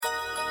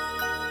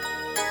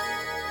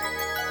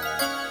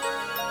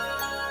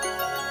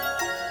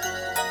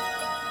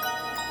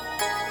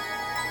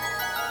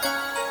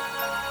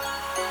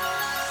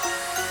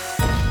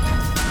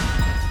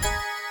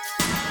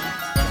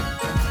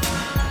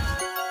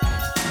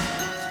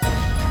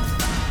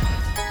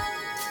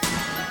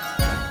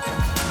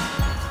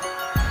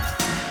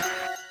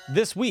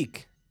This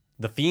week,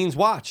 The Fiends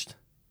watched.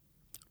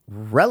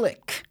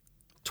 Relic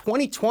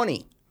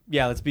 2020.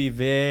 Yeah, let's be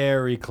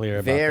very clear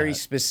about Very that.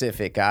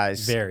 specific,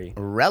 guys. Very.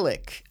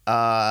 Relic.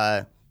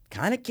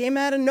 Kind of came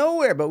out of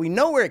nowhere, but we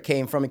know where it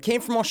came from. It came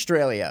from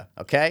Australia,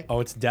 okay? Oh,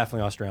 it's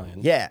definitely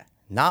Australian. Yeah.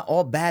 Not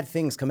all bad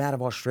things come out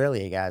of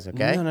Australia, guys,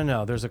 okay?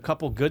 No. There's a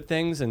couple good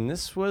things, and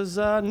this was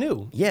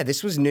new. Yeah,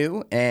 this was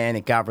new, and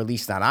it got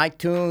released on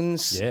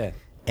iTunes. Yeah.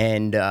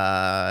 And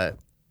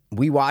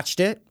we watched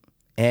it.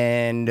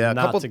 And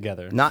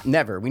together.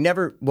 Never. We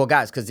never. Well,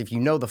 guys, because if you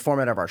know the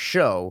format of our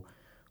show,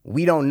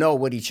 we don't know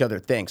what each other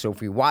thinks. So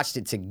if we watched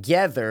it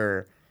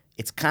together,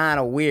 it's kind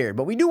of weird.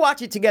 But we do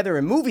watch it together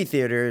in movie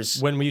theaters.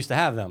 When we used to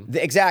have them.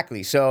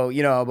 Exactly. So,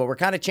 but we're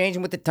kind of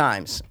changing with the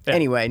times. Yeah.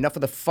 Anyway, enough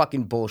of the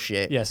fucking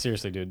bullshit. Yeah,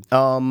 seriously, dude.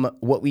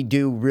 What we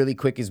do really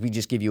quick is we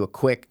just give you a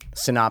quick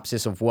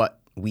synopsis of what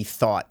we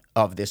thought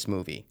of this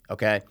movie,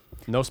 okay?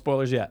 No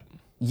spoilers yet.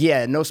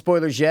 Yeah, no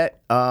spoilers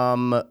yet.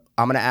 I'm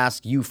going to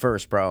ask you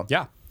first, bro.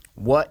 Yeah.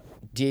 What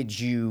did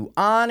you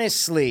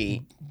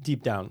honestly,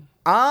 Deep down.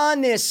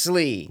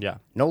 yeah,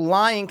 no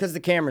lying because the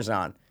camera's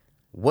on.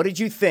 What did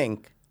you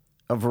think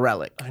of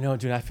Relic? I know,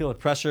 dude. I feel the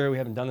pressure. We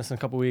haven't done this in a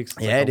couple weeks.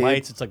 It's Yeah, like the dude.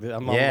 lights. It's like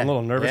I'm a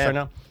little nervous Yeah. right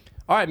now.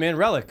 All right, man.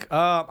 Relic.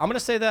 I'm going to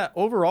say that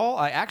overall,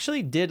 I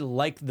actually did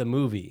like the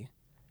movie.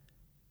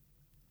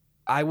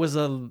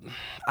 Obviously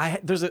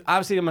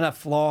I'm gonna have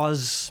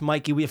flaws,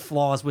 Mikey. We have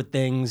flaws with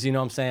things, you know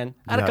what I'm saying?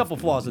 I had a couple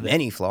flaws with it.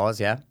 Many flaws,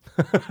 yeah.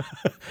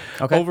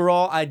 Okay.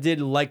 Overall, I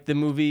did like the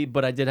movie,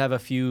 but I did have a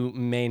few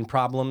main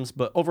problems.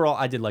 But overall,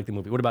 I did like the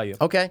movie. What about you?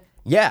 Okay.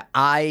 Yeah,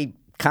 I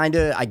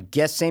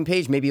guess same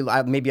page. Maybe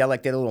I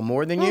liked it a little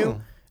more than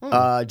you.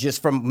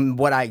 Just from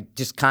what I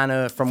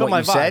from what my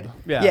you said.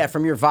 vibe. Yeah.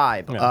 From your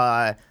vibe.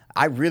 Yeah.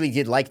 I really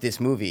did like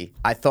this movie.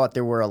 I thought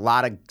there were a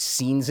lot of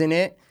scenes in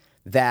it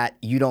that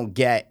you don't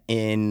get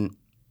in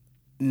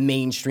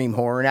mainstream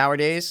horror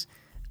nowadays.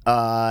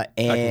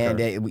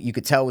 You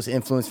could tell it was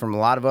influenced from a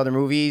lot of other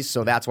movies,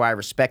 so that's why I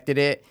respected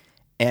it.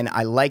 And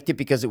I liked it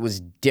because it was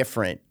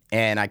different,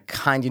 and I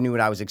kind of knew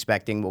what I was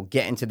expecting. We'll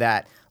get into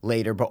that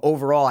later, but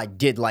overall, I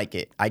did like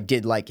it.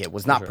 It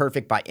was not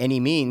perfect by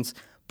any means,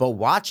 but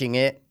watching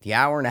it, the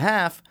hour and a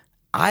half,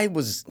 I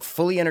was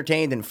fully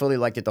entertained and fully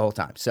liked it the whole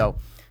time. So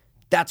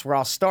that's where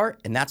I'll start,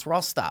 and that's where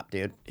I'll stop,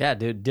 dude. Yeah,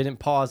 dude. Didn't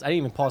pause. I didn't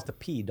even pause to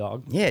pee,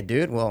 dog. Yeah,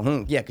 dude.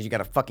 Well, yeah, because you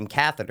got a fucking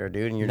catheter,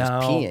 dude, and you're just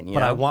peeing. You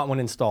but know? I want one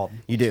installed.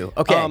 You do.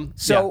 Okay.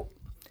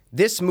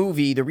 This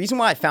movie, the reason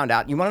why I found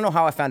out, you want to know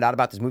how I found out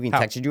about this movie and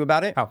texted you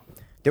about it? How?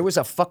 There was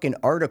a fucking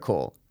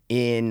article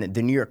in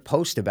the New York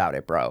Post about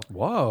it, bro.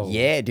 Whoa.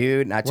 Yeah,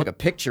 dude. And I took a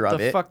picture of What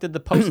the it. fuck did the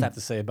Post have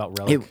to say about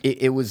Relic?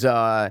 It was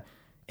an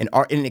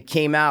art, and it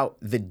came out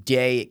the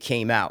day it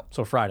came out.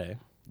 So Friday.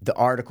 The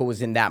article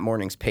was in that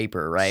morning's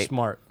paper, right?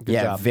 Smart. Good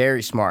yeah, job.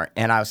 very smart.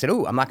 And I said,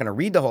 "Ooh, I'm not going to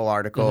read the whole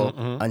article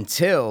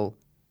until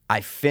I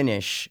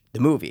finish the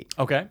movie."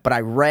 Okay. But I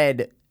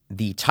read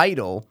the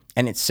title,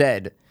 and it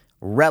said,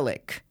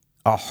 "Relic,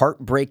 a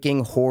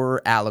heartbreaking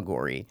horror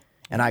allegory."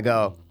 And I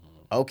go,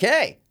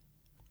 "Okay,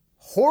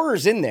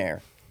 horror's in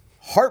there.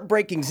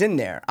 Heartbreaking's in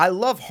there. I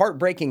love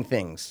heartbreaking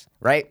things,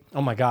 right?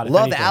 Oh my God. if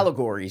Love anything.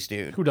 allegories,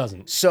 dude. Who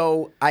doesn't?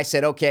 So I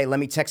said, okay, let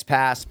me text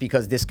pass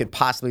because this could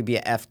possibly be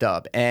a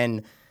F-dub.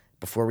 And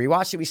before we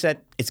watched it, we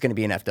said it's going to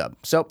be an F-dub.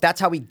 So that's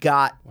how we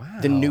got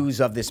the news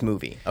of this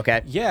movie,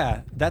 okay?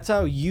 Yeah, that's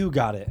how you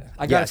got it.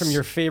 I got it from Yes.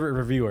 your favorite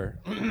reviewer.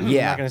 I'm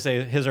Yeah. not going to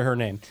say his or her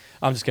name.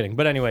 I'm just kidding.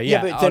 But anyway,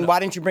 Yeah, yeah. but then why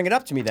didn't you bring it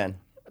up to me then?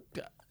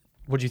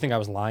 Would you think I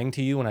was lying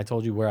to you when I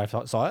told you where I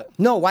saw it?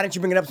 No, why didn't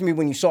you bring it up to me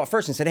when you saw it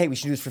first and said, hey, we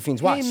should do this for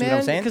Fiends Watch? Hey, See man, what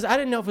I'm saying? because I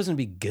didn't know if it was going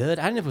to be good.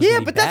 I didn't know if it was Yeah,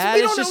 going to be but that's bad. what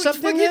we It's don't just know.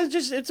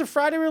 something. It's a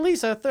Friday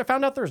release. I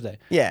found out Thursday.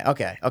 Yeah,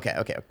 okay.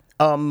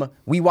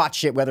 We watch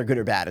shit whether good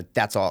or bad.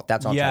 That's all I'm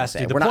trying to Yes, say.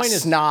 dude, the We're not point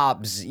is-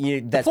 snobs.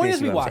 The point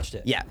is we watched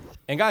it. Yeah.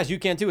 And guys, you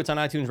can too. It's on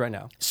iTunes right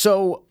now.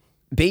 So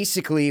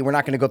basically, we're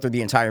not going to go through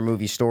the entire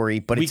movie story,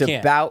 but it's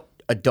can't. about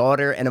a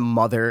daughter and a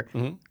mother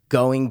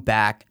going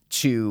back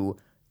to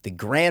the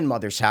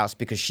grandmother's house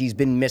because she's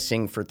been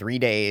missing for 3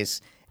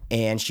 days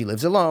and she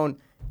lives alone.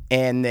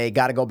 And they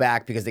got to go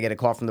back because they get a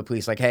call from the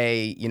police like,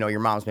 hey, your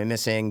mom's been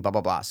missing, blah,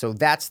 blah, blah. So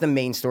that's the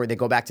main story. They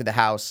go back to the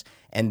house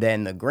and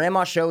then the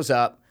grandma shows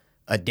up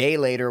a day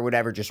later or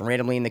whatever, just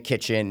randomly in the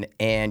kitchen.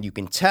 And you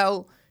can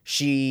tell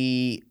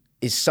she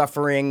is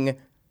suffering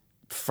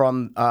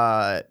from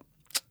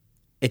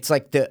it's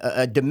like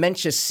a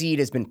dementia seed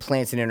has been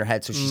planted in her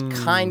head. So she's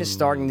kind of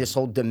starting this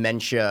whole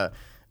dementia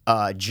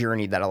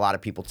journey that a lot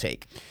of people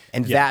take.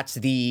 And that's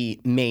the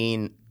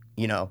main,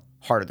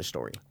 heart of the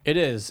story. It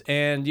is.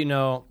 And,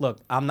 look,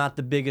 I'm not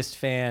the biggest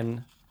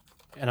fan,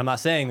 and I'm not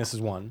saying this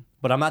is one,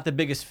 but I'm not the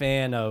biggest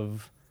fan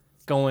of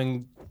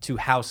going to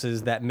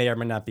houses that may or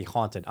may not be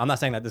haunted. I'm not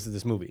saying that this is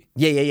this movie.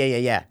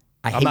 Yeah.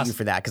 I hate not- you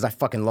for that because I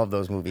fucking love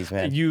those movies,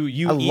 man. I've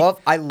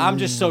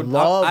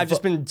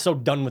just been so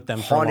done with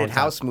them for a long haunted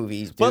time. house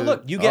movies, dude. But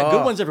look, you get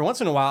good ones every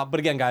once in a while. But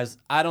again, guys,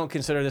 I don't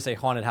consider this a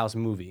haunted house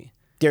movie.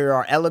 there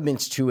are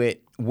elements to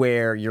it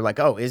where you're like,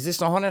 oh, is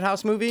this a haunted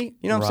house movie?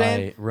 You know what I'm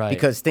saying? Right.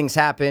 Because things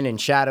happen in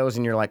shadows,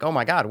 and you're like, oh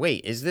my God,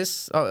 wait, is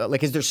this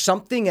like, is there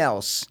something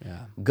else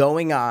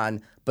going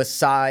on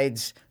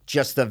besides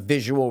just the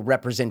visual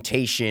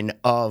representation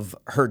of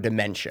her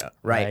dementia,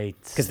 right?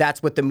 Because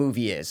that's what the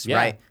movie is,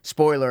 right?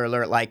 Spoiler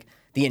alert, like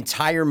the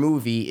entire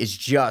movie is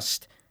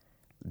just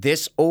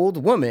this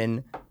old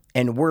woman,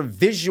 and we're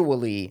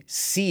visually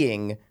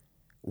seeing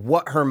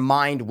what her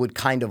mind would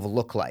kind of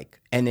look like.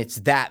 And it's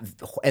that,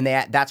 and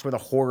that's where the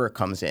horror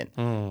comes in.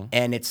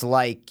 And it's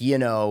like, you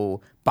know,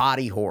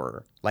 body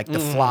horror, like The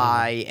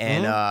Fly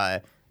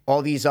and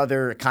all these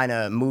other kind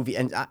of movie.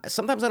 And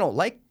sometimes I don't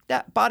like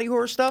that body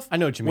horror stuff. I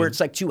know what you mean. Where it's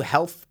like two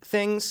health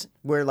things,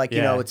 where like,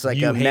 you know, it's like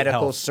a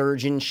medical health.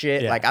 surgeon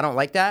shit. Like, I don't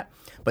like that.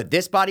 But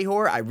this body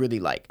horror, I really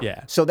like.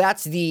 Yeah. So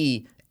that's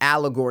the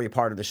allegory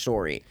part of the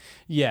story.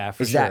 Yeah,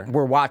 for Is sure. that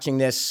we're watching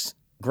this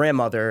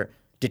grandmother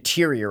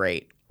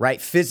deteriorate, right?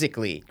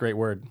 Physically. Great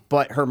word.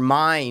 But her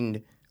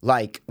mind,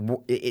 like,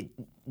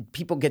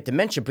 people get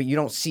dementia, but you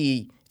don't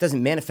see, it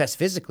doesn't manifest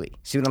physically.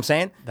 See what I'm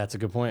saying? That's a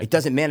good point. It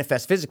doesn't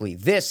manifest physically.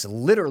 This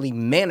literally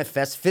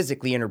manifests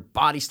physically, and her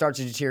body starts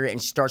to deteriorate,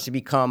 and she starts to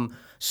become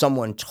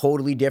someone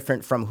totally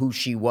different from who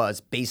she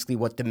was, basically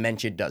what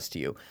dementia does to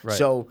you. Right.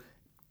 So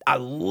I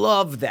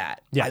love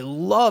that. Yeah. I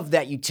love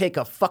that you take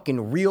a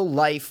fucking real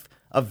life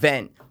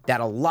event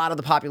that a lot of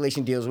the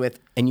population deals with,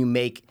 and you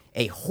make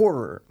a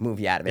horror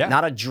movie out of it. Yeah.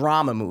 Not a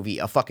drama movie,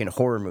 a fucking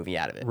horror movie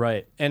out of it.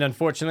 Right. And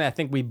unfortunately, I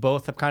think we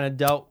both have kind of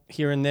dealt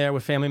here and there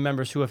with family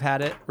members who have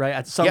had it, right?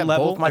 At some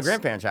level. Both my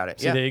grandparents had it.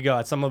 See, there you go.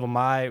 At some level,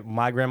 my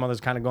grandmother's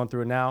kind of going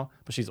through it now,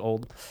 but she's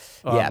old.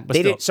 But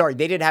they did. Sorry,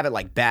 they didn't have it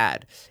like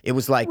bad. It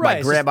was like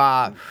my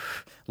grandma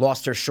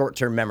lost her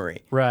short-term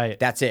memory. Right.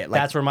 That's it.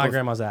 Like, that's where my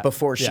grandma's at.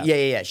 Before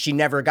she, She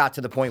never got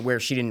to the point where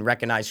she didn't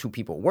recognize who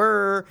people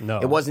were. No.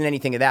 It wasn't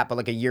anything of that. But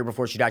like a year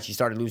before she died, she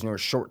started losing her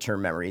short-term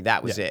memory.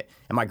 That was it.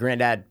 And my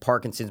granddad had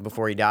Parkinson's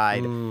before he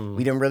died.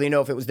 We didn't really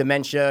know if it was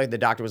dementia. The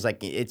doctor was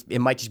like, it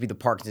might just be the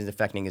Parkinson's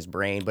affecting his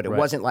brain. But it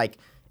wasn't like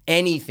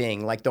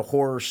anything like the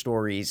horror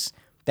stories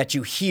that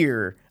you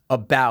hear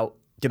about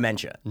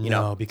dementia. You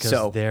know,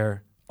 because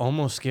they're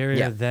almost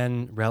scarier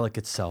than Relic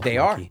itself. They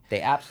are.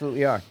 They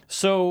absolutely are.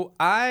 So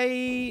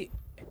and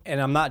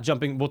I'm not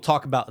jumping. We'll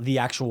talk about the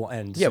actual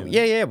end. Yeah, soon.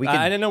 We can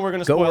I didn't know we are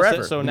going to go spoil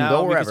wherever. it, so We can now go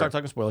we can wherever. start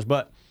talking spoilers.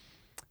 But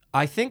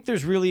I think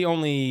there's really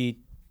only.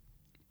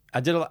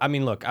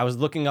 Look, I was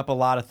looking up a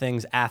lot of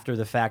things after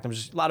the fact. I'm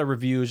just a lot of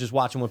reviews, just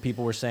watching what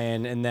people were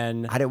saying, and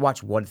then I didn't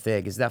watch one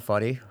thing. Is that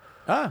funny?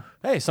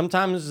 hey,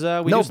 sometimes we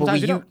No, do, but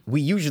sometimes we don't.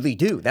 we usually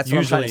do. That's what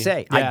I'm trying to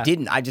Usually, say. yeah. I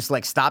didn't. I just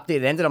like stopped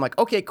it. It ended. I'm like,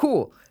 okay,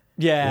 cool.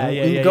 Yeah, We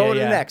can go to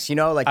the next. You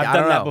know, like I've I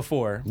done don't that know.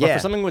 before. But Yeah.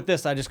 for something with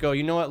this, I just go,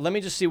 you know what? Let me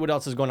just see what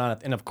else is going on.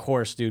 And of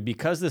course, dude,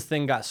 because this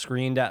thing got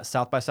screened at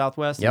South by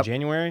Southwest in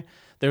January,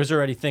 there's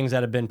already things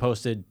that have been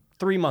posted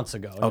 3 months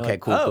ago. And you're Okay,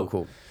 like,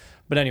 cool.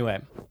 But anyway,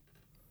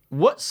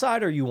 what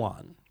side are you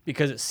on?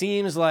 Because it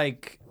seems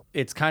like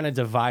it's kind of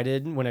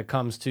divided when it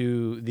comes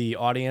to the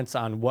audience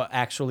on what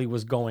actually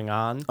was going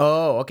on.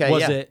 Oh, okay.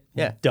 Was yeah. it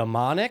Yeah.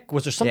 demonic?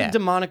 Was there something Yeah.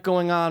 demonic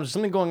going on? Was there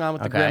something going on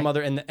with the Okay.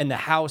 grandmother and the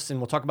house? And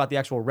we'll talk about the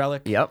actual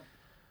relic. Yep.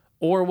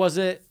 Or was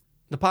it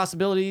the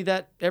possibility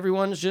that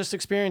everyone's just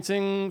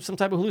experiencing some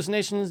type of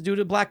hallucinations due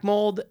to black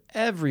mold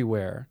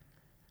everywhere?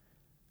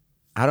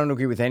 I don't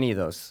agree with any of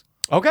those.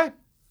 Okay.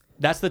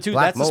 That's the two.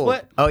 Black That's mold. the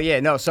split. Oh yeah,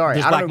 no, sorry.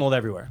 There's I black don't, mold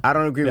everywhere. I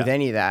don't agree with Yeah.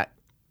 any of that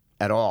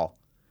at all.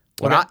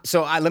 Okay.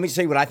 Let me just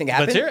tell you what I think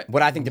happened. hear it.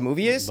 What I think the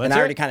movie is, Let's and I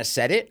hear already it. kind of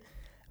said it.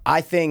 I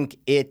think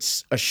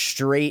it's a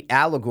straight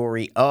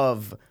allegory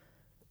of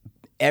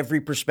every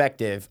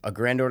perspective: a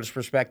granddaughter's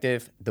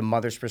perspective, the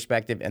mother's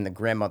perspective, and the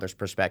grandmother's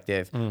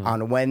perspective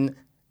on when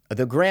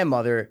the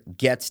grandmother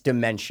gets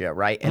dementia,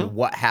 right? And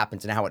what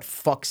happens and how it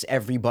fucks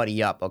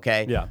everybody up,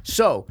 okay? Yeah.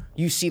 So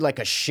you see like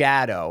a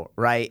shadow,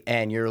 right?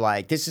 And you're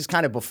like, this is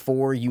kind of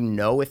before you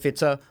know if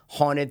it's a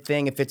haunted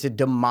thing, if it's a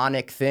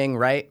demonic thing,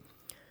 right?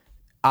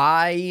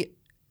 I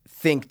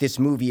think this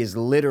movie is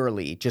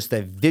literally just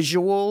a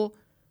visual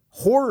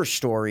horror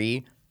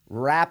story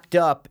wrapped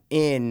up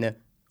in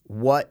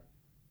what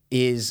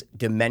is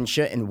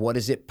dementia and what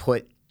does it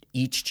put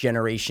each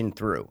generation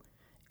through.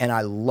 And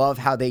I love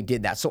how they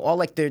did that. So all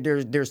like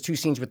there's two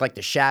scenes with like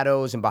the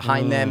shadows and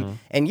behind them.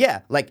 And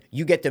yeah, like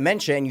you get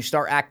dementia and you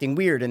start acting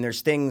weird and there's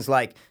things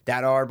like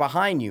that are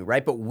behind you,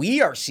 right? But we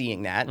are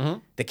seeing that.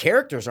 The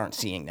characters aren't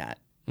seeing that.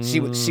 See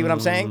what I'm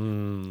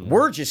saying?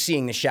 We're just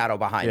seeing the shadow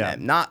behind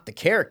them, not the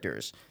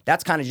characters.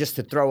 That's kind of just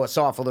to throw us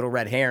off a little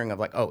red herring of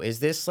like, oh, is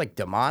this like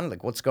demon?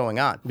 Like what's going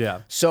on?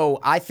 Yeah.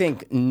 So I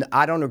think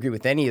I don't agree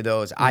with any of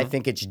those. I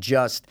think it's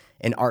just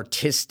an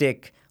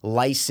artistic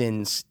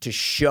license to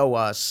show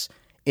us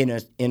in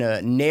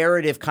a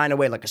narrative kind of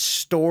way, like a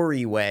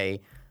story way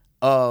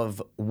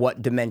of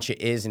what dementia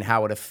is and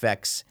how it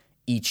affects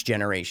each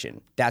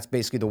generation. That's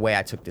basically the way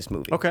I took this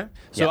movie. Okay.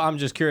 So Yeah. I'm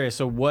just curious.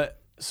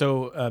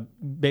 So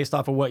based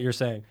off of what you're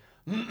saying,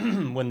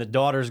 when the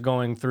daughter's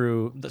going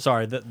through,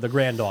 the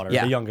granddaughter,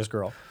 Yeah. the youngest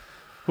girl,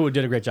 who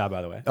did a great job,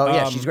 by the way. Oh,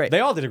 yeah, she's great.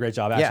 They all did a great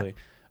job, actually.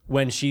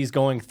 when she's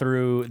going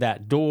through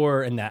that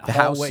door and that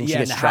house hallway, and she yeah,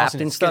 gets and the trapped house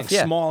and and it's stuff, getting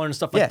yeah. smaller and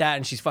stuff Yeah. like that,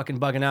 and she's fucking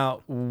bugging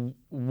out.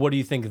 What do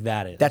you think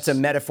that is? That's a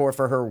metaphor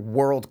for her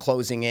world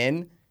closing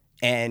in,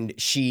 and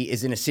she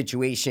is in a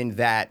situation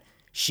that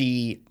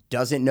she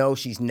doesn't know,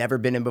 she's never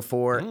been in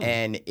before,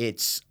 and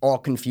it's all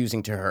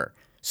confusing to her.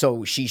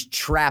 So she's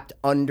trapped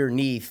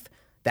underneath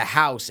the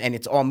house, and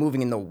it's all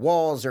moving, and the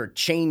walls are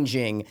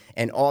changing,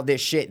 and all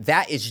this shit.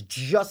 That is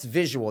just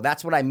visual.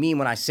 That's what I mean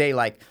when I say,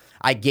 like,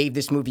 I gave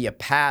this movie a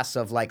pass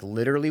of, like,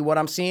 literally what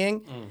I'm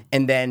seeing,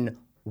 and then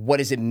what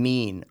does it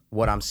mean,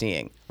 what I'm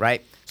seeing,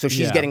 right? So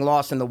she's Yeah. getting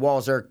lost, and the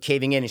walls are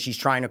caving in, and she's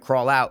trying to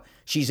crawl out.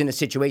 She's in a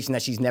situation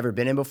that she's never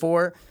been in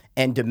before,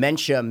 and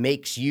dementia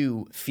makes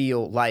you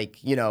feel like,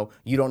 you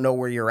don't know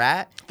where you're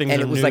at. Things and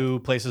are it was new,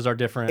 places are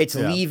different. it's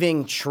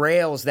leaving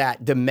trails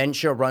that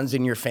dementia runs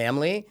in your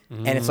family,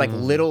 and it's like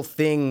little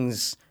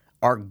things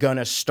are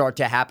gonna start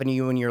to happen to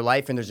you in your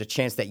life, and there's a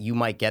chance that you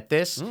might get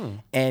this,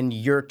 and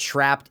you're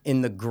trapped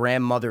in the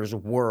grandmother's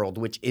world,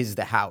 which is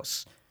the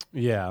house.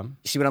 Yeah. You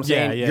see what I'm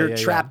saying? Yeah, You're yeah,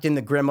 trapped in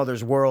the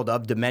grandmother's world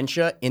of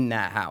dementia in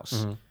that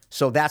house.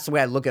 So that's the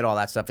way I look at all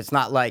that stuff. It's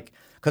not like,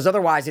 because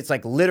otherwise it's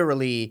like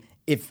literally,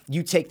 if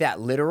you take that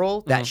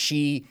literal, that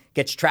she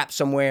gets trapped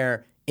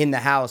somewhere in the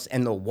house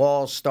and the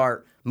walls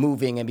start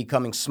moving and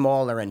becoming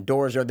smaller and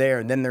doors are there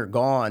and then they're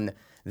gone,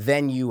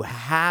 then you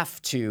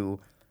have to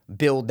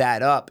build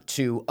that up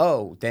to,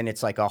 then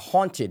it's like a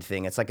haunted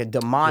thing. It's like a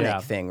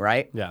demonic thing,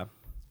 right? Yeah.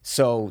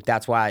 So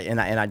that's why, and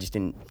I just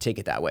didn't take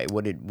it that way.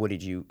 What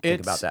did you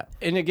think about that?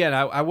 And again,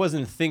 I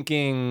wasn't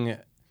thinking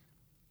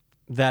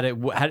that it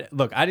had.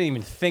 Look, I didn't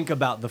even think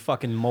about the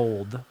fucking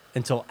mold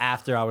until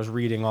after I was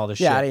reading all this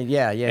shit.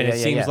 Yeah, yeah. And it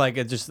seems like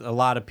it just a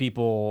lot of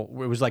people.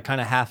 It was like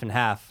kind of half and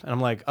half, and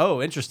I'm like,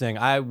 oh, interesting.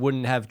 I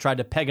wouldn't have tried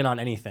to peg it on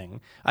anything.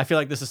 I feel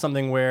like this is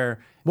something where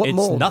it's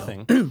mold,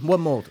 nothing. What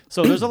mold?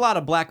 So there's a lot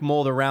of black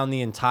mold around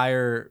the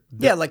entire.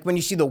 Yeah, like when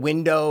you see the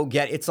window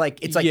it's like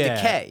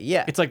decay.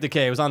 Yeah, It's like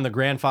decay. It was on the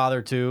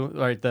grandfather too,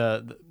 right?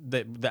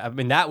 I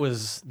mean, that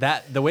was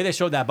the way they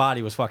showed that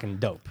body was fucking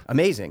dope.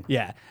 amazing.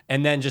 Yeah,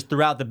 and then just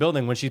throughout the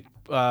building, when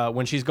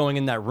she's going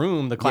in that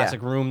room, the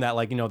classic room that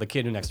the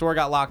kid who next door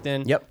got locked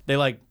in. Yep.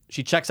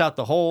 She checks out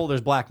the hole.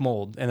 There's black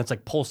mold, and it's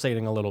like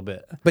pulsating a little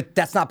bit. But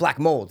that's not black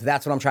mold.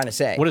 That's what I'm trying to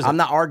say. What is I'm it?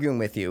 not arguing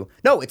with you.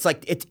 No, it's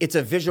like it's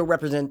a visual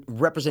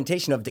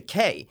representation of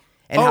decay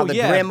and how the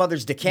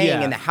grandmother's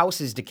decaying and the house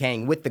is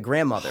decaying with the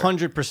grandmother.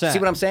 100%. See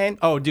what I'm saying?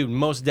 Oh, dude,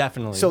 most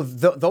definitely. So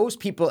those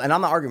people, and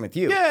I'm not arguing with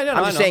you. yeah, no,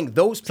 I'm just saying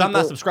those people. So I'm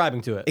not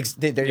subscribing to it.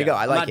 There you go.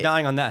 I I'm like not it.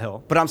 dying on that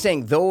hill. But I'm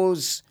saying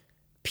those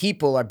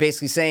people are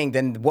basically saying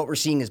then what we're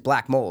seeing is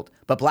black mold.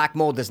 But black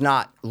mold does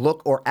not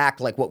look or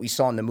act like what we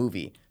saw in the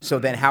movie. So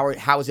then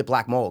how is it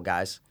black mold,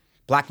 guys?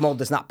 Black mold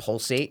does not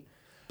pulsate.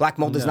 Black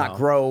mold does not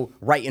grow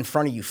right in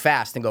front of you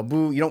fast and go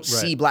boo. You don't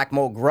see black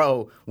mold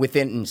grow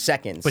within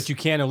seconds. But you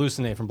can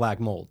hallucinate from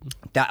black mold.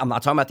 I'm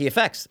not talking about the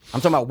effects.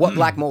 I'm talking about what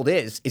black mold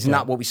is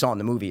not what we saw in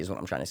the movie is what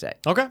I'm trying to say.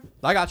 Okay,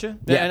 I got you.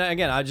 Yeah. And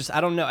again, I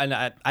don't know, and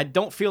I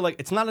don't feel like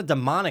it's not a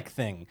demonic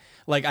thing.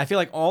 Like I feel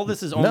like all this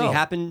has only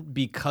happened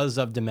because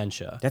of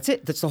dementia. That's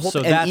it. That's the whole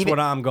So thing. that's what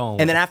I'm going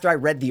And then with. after I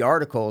read the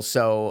article,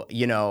 so,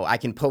 I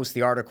can post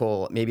the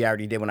article. Maybe I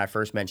already did when I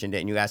first mentioned it,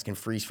 and you guys can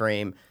freeze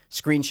frame,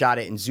 screenshot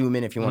it, and zoom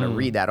in if you want to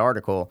read that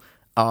article.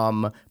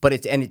 But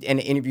it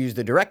interviews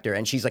the director,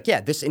 and she's like, yeah,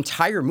 this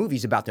entire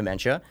movie's about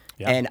dementia.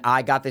 Yeah. And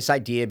I got this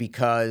idea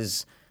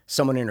because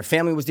someone in her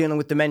family was dealing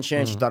with dementia,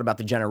 and she thought about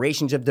the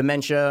generations of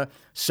dementia.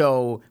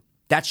 So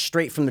that's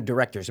straight from the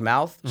director's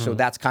mouth. So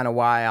that's kind of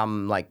why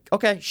I'm like,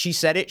 okay, she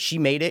said it, she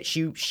made it,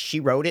 she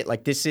wrote it.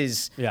 Like this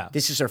is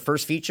her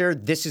first feature.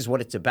 This is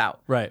what it's about.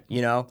 Right.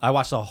 I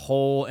watched a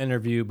whole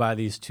interview by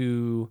these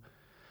two.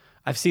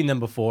 I've seen them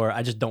before.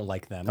 I just don't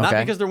like them. Not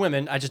Okay. because they're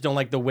women. I just don't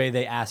like the way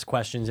they ask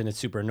questions, and it's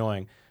super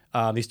annoying.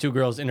 These two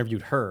girls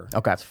interviewed her.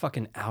 Okay. It's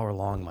fucking hour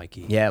long,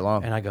 Mikey. Yeah,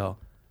 long. And I go,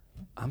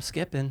 I'm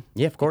skipping.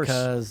 Yeah, of course.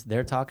 Because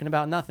they're talking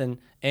about nothing.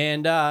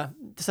 And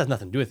this has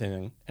nothing to do with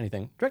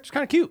anything. Director's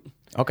kind of cute.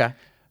 Okay.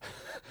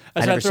 I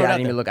I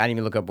didn't even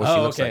look up what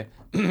she looks like.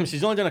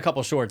 She's only done a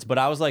couple shorts, but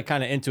I was like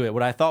kind of into it.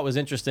 What I thought was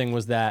interesting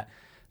was that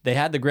they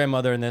had the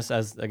grandmother in this,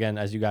 as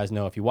you guys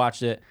know if you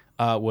watched it,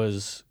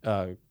 was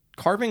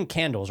carving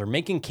candles or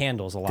making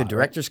candles a lot. The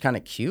director's kind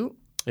of cute.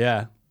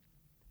 Yeah.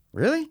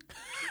 Really?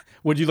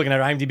 What, you looking at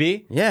her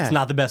IMDb? Yeah. It's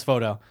not the best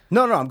photo.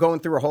 No, I'm going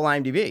through her whole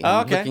IMDb. Oh,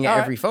 I'm okay. looking at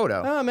every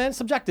photo. Oh, man, it's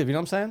subjective. You know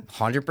what I'm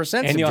saying? 100% And the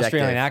subjective.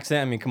 Australian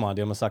accent. I mean, come on,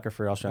 dude. I'm a sucker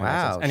for Australian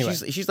Wow. accents.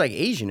 Anyway, She's like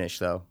Asianish,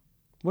 though.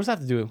 what does that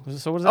have to do?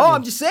 So what does that Oh, mean?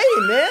 I'm just saying,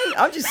 man.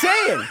 I'm just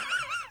saying.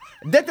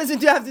 That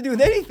doesn't have to do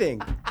with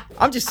anything.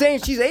 I'm just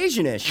saying she's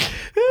Asianish.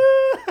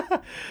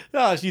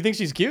 No, you think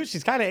she's cute?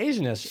 She's kind of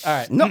Asianish. All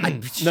right. No,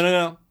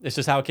 No. It's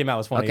just how it came out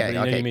was funny. Okay, but you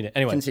know okay. you mean it.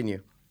 Anyway,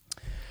 Continue.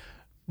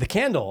 the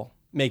candle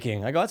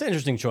making. I go, that's an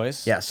interesting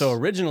choice. Yes. So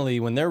originally,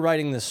 when they're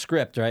writing the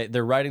script, right?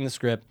 They're writing the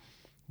script.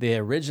 They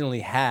originally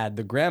had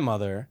the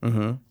grandmother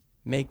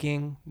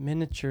making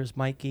miniatures,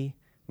 Mikey.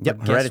 Yep,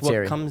 But guess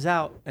Hereditary. what comes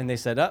out? And they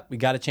said, we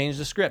got to change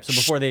the script. So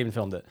before they even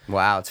filmed it.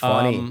 Wow, it's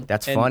funny.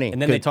 That's funny.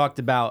 And then Good- they talked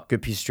about,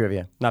 Good piece of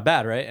trivia. not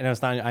bad, right? And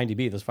it's not on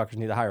IMDb. Those fuckers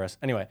need to hire us.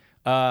 Anyway,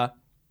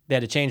 they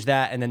had to change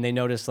that. And then they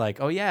noticed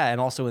like, oh yeah.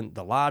 And also in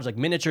the lodge, like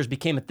miniatures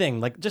became a thing,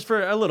 like just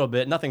for a little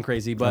bit, nothing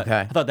crazy. But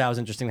Okay. I thought that was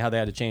interesting how they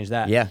had to change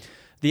that. Yeah.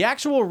 The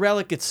actual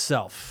relic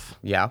itself,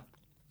 Yeah.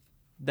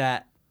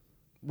 that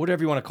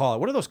whatever you want to call it.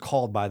 What are those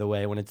called, by the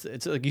way? When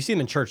it's like you see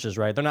them in churches,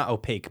 right? They're not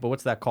opaque, but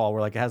what's that called?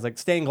 Where like it has like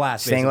stained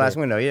glass. Stained glass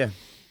basically. window, yeah.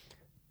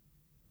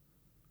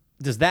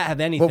 Does that have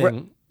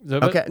anything?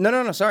 Okay.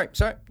 No. Sorry.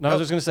 No, I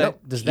was just gonna say,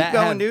 does Keep that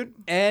going, have dude.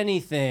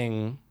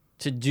 anything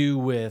to do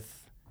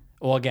with?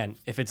 Well, again,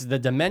 if it's the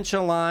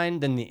dementia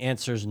line, then the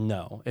answer is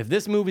no. If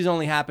this movie's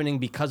only happening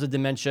because of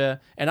dementia,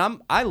 and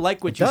I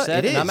like what you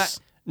said, it and is.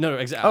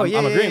 exactly. Oh, I'm yeah,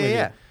 agreeing yeah, with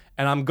yeah. you.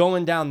 And I'm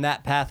going down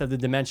that path of the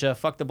dementia.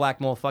 Fuck the black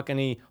mold. Fuck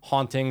any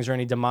hauntings or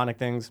any demonic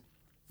things.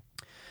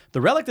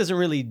 The relic doesn't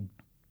really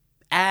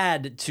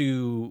add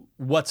to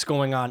what's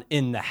going on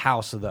in the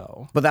house,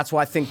 though. But that's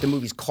why I think the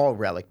movie's called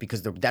Relic,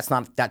 because that's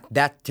not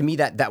that to me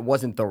that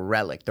wasn't the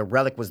relic. The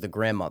relic was the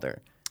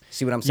grandmother.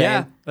 See what I'm saying?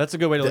 Yeah, that's a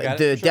good way to look at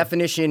it. The for sure.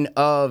 definition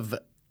of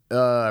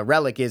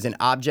relic is an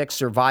object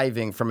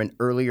surviving from an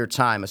earlier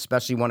time,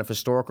 especially one of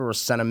historical or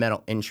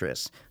sentimental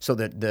interest. So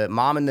the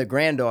mom and the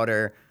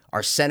granddaughter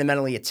are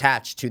sentimentally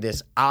attached to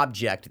this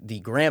object, the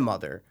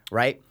grandmother,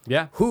 right?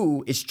 Yeah.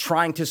 Who is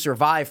trying to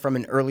survive from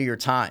an earlier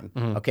time.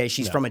 Okay,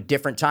 she's from a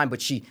different time,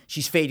 but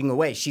she's fading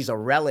away. She's a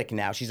relic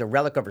now. She's a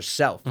relic of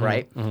herself,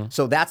 right?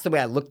 So that's the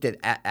way I looked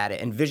at it.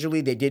 And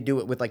visually, they did do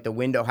it with like the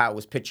window, how it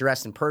was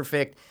picturesque and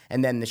perfect,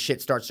 and then the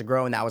shit starts to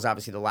grow, and that was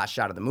obviously the last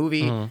shot of the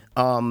movie.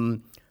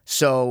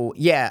 So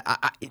yeah,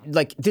 I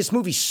like this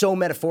movie's so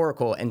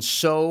metaphorical and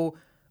so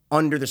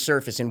under the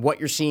surface, and what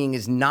you're seeing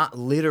is not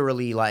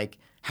literally like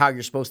how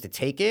you're supposed to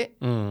take it.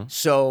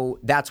 So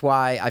that's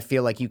why I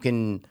feel like you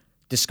can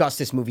discuss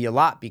this movie a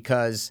lot,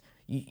 because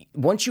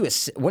once you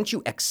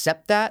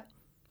accept that,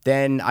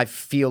 then I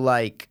feel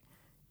like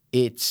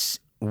it's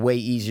way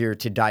easier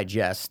to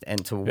digest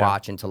and to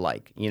watch and to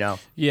like, you know?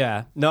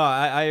 Yeah, no,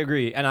 I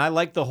agree. And I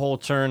like the whole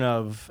turn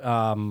of,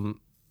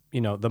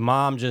 the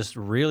mom just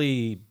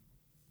really,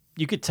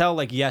 you could tell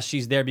like, yes,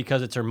 she's there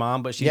because it's her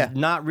mom, but she's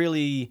not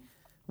really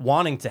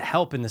wanting to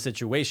help in the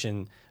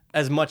situation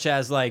as much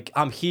as like,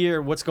 I'm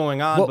here, what's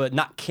going on, but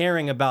not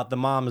caring about the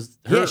mom's,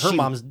 her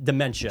mom's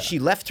dementia. She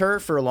left her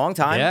for a long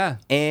time. Yeah.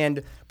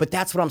 But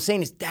that's what I'm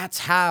saying is that's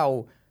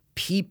how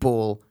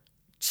people,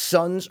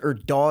 sons or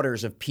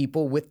daughters of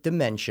people with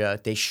dementia,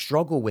 they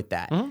struggle with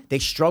that. They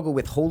struggle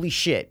with, holy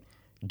shit,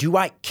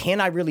 can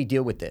I really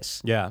deal with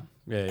this? Yeah.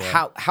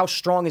 How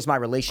strong is my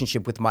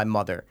relationship with my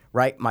mother,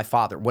 right? My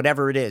father,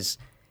 whatever it is.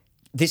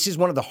 This is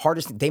one of the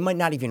hardest. They might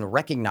not even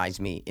recognize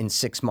me in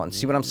 6 months.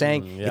 See what I'm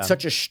saying? Yeah. It's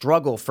such a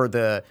struggle for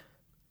the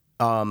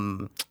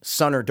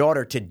son or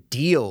daughter to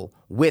deal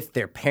with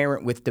their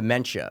parent with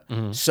dementia.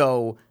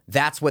 So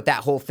that's what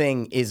that whole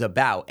thing is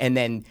about. And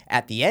then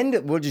at the end,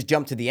 we'll just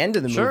jump to the end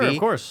of the movie. Sure, of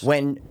course.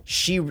 When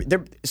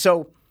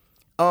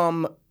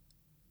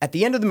at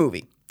the end of the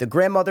movie, the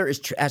grandmother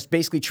has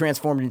basically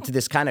transformed into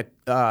this kind of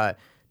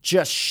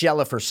just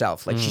shell of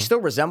herself. Like she still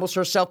resembles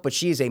herself, but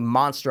she is a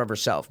monster of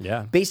herself.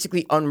 Yeah.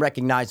 Basically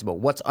unrecognizable.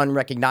 What's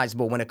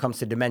unrecognizable when it comes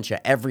to dementia?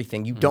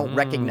 Everything. You don't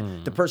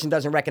recognize, the person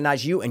doesn't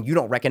recognize you, and you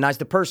don't recognize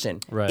the person.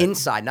 Right.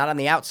 Inside, not on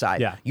the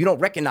outside. Yeah. You don't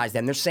recognize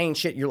them. They're saying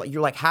shit.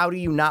 You're like, how do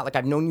you not? Like,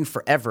 I've known you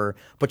forever,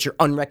 but you're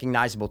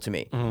unrecognizable to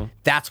me.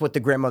 That's what the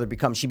grandmother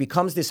becomes. She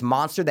becomes this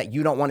monster that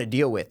you don't want to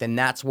deal with. And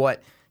that's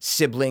what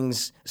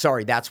sons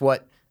or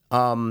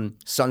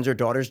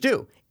daughters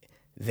do.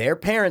 Their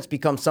parents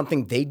become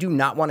something they do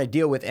not want to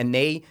deal with, and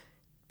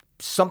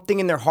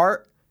something in their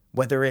heart,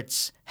 whether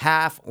it's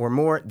half or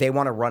more, they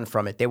want to run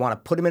from it. They want to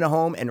put them in a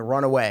home and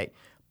run away.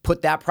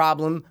 Put that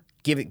problem,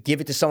 give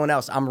it to someone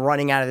else. I'm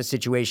running out of the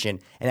situation.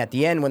 And at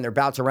the end, when they're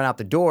about to run out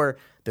the door,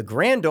 the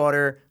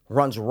granddaughter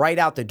runs right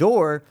out the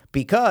door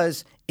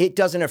because it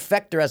doesn't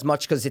affect her as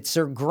much because it's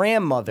her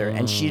grandmother.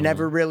 And she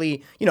never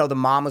really, the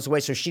mom was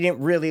away, so she didn't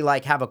really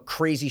like have a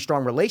crazy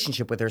strong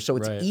relationship with her. So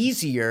it's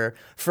easier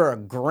for a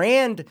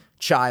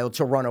grandchild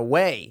to run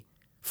away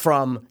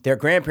from their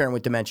grandparent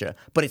with dementia.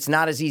 But it's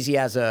not as easy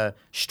as a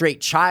straight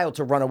child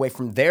to run away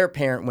from their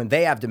parent when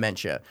they have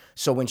dementia.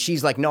 So when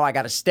she's like, no, I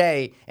got to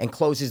stay, and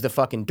closes the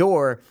fucking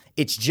door,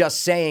 it's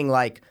just saying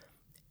like,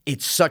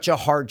 it's such a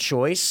hard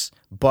choice,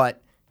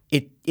 but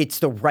it's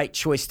the right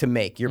choice to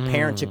make. Your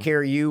parents took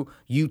care of you.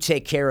 You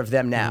take care of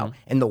them now.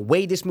 And the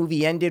way this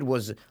movie ended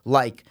was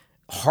like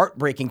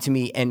heartbreaking to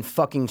me and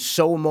fucking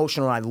so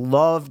emotional. I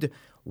loved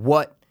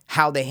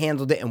how they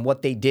handled it and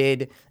what they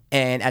did.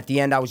 And at the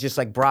end, I was just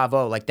like,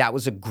 bravo. Like that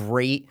was a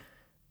great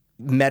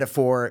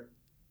metaphor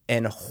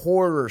and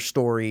horror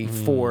story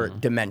for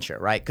dementia,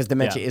 right? Because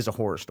dementia is a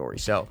horror story.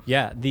 So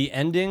yeah, the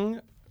ending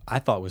I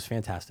thought was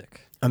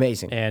fantastic.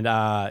 Amazing.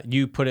 And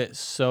you put it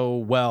so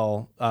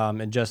well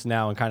and just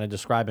now and kind of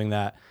describing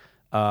that.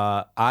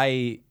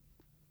 I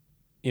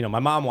my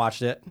mom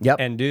watched it. Yep.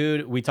 And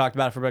dude, we talked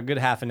about it for about a good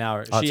half an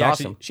hour. Oh, she it's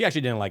awesome. She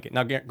actually didn't like it.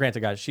 Now, granted,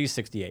 guys, she's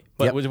 68,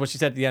 but Yep. what she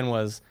said at the end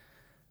was,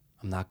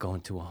 "I'm not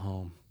going to a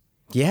home."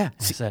 Yeah.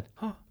 I said,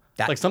 "Oh."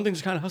 That- Like something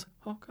just kind of,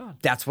 oh God.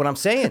 That's what I'm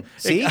saying.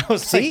 See, I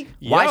was see,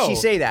 like, why'd yo. she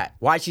say that?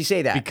 Why'd she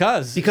say that?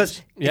 Because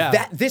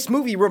that this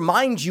movie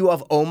reminds you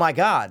of, oh my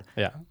God.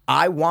 Yeah.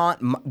 I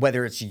want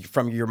whether it's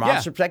from your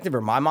mom's Yeah. perspective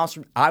or my mom's.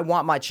 I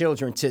want my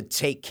children to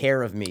take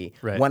care of me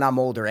Right. when I'm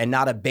older and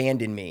not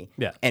abandon me.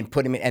 Yeah. And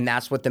put him in. And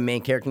that's what the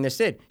main character in this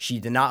did. She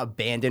did not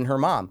abandon her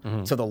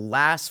mom to the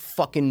last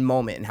fucking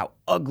moment. And how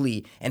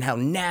ugly and how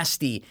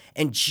nasty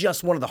and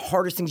just one of the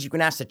hardest things you can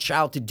ask a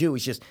child to do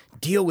is just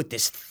deal with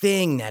this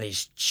thing that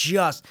is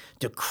just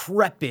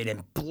decrepit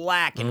and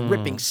black and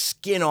ripping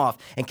skin off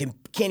and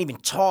can't even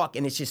talk,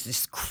 and it's just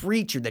this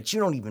creature that you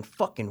don't even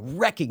fucking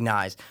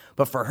recognize.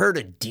 But for her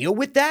to deal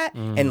with that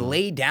and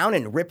lay down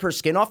and rip her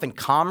skin off and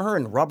calm her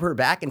and rub her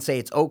back and say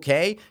it's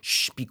okay,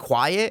 shh, be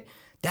quiet.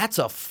 That's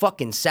a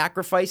fucking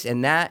sacrifice,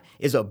 and that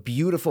is a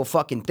beautiful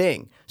fucking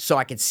thing. So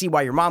I could see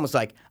why your mom was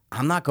like,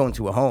 I'm not going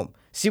to a home.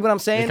 See what I'm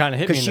saying? It kinda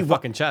hit me 'Cause in the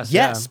fucking chest,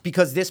 Yes, yeah.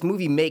 because this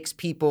movie makes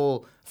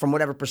people, from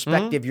whatever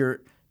perspective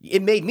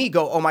it made me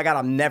go, oh my God,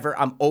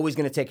 I'm always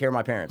going to take care of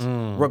my parents.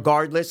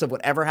 Regardless of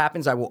whatever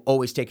happens, I will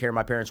always take care of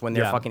my parents when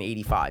they're Yeah. fucking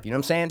 85. You know what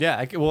I'm saying?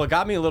 Yeah, well, it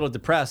got me a little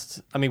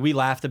depressed. I mean, we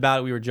laughed about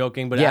it, we were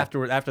joking, but Yeah.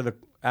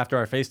 after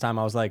our FaceTime,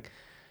 I was like,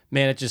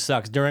 man, it just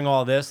sucks. During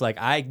all this, like,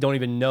 I don't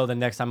even know the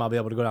next time I'll be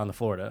able to go down to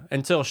Florida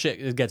until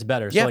shit gets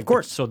better. Yeah, so, of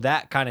course. So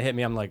that kind of hit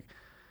me. I'm like,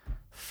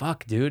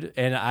 fuck, dude.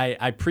 And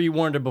I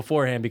pre-warned her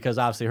beforehand because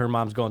obviously her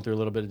mom's going through a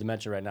little bit of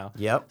dementia right now.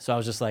 Yep. So I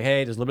was just like,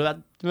 hey, there's a little bit of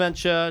that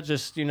dementia.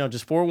 Just,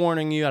 just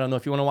forewarning you. I don't know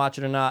if you want to watch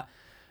it or not.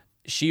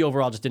 She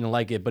overall just didn't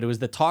like it, but it was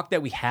the talk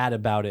that we had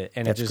about it.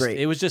 And That's great.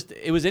 it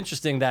was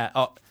interesting that,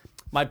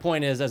 my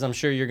point is, as I'm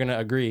sure you're going to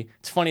agree,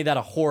 it's funny that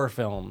a horror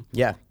film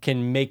Yeah.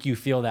 can make you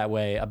feel that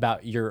way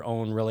about your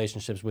own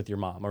relationships with your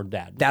mom or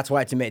dad. That's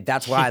why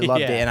that's why I loved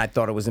Yeah. it, and I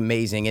thought it was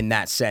amazing in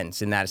that sense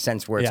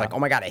where it's Yeah. like, oh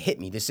my God, it hit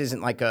me. This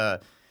isn't like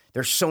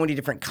there's so many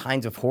different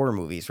kinds of horror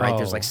movies, right?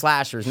 There's Oh. like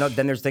slashers,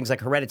 then there's things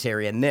like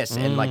Hereditary and this,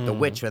 and like The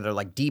Witch, where they're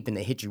like deep and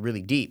they hit you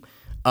really deep.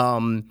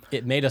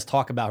 It made us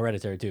talk about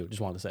Hereditary too.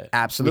 Just wanted to say it.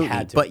 Absolutely. We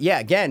had to. But yeah,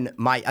 again,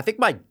 I think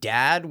my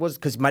dad was,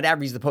 because my dad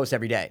reads the Post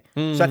every day.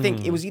 So I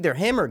think it was either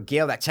him or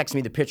Gail that texted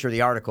me the picture of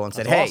the article and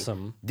said, That's hey,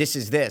 awesome. this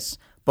is this.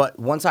 But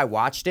once I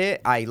watched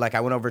it, I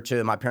went over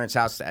to my parents'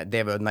 house. They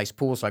have a nice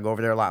pool, so I go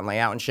over there a lot and lay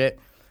out and shit.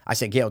 I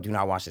said, Gail, do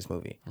not watch this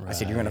movie. I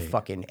said, you're going to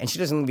fucking... And she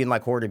doesn't even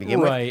like horror to begin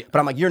Right. with. But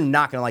I'm like, you're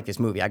not going to like this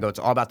movie. I go, it's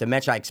all about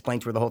dementia. I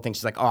explained to her the whole thing.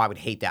 She's like, oh, I would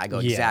hate that. I go,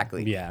 Yeah,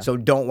 exactly. yeah. So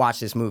don't watch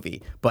this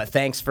movie. But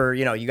thanks for,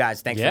 you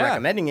guys, thanks for Yeah.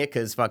 recommending it,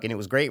 because fucking it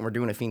was great, and we're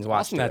doing a Fiends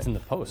Watch Awesome to that's it. in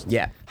the Post.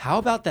 Yeah. How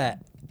about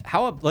that?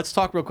 Let's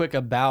talk real quick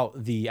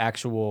about the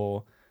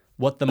actual,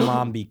 what the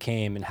mom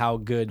became and how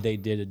good they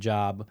did a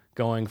job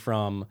going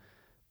from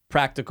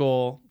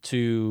practical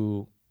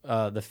to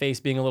the face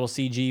being a little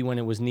CG when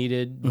it was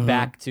needed,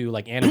 back to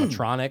like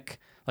animatronic.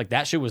 Like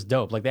that shit was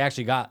dope. Like they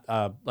actually got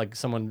like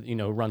someone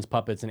who runs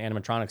puppets and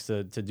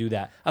animatronics to do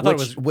that. I thought it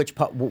was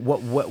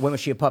When was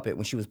she a puppet?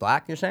 When she was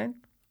black, you're saying?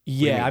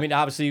 yeah. I mean,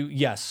 obviously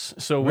yes.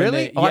 So when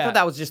Really? they, I yeah. thought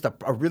that was just a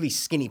really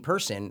skinny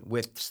person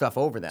with stuff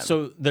over them.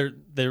 So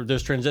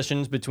there's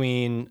transitions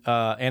between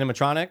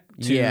animatronic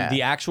to Yeah.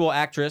 the actual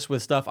actress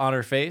with stuff on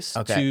her face.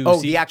 Okay. To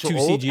The actual to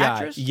old CGI.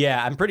 actress?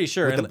 Yeah, I'm pretty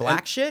sure. with the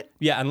black shit?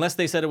 Yeah, unless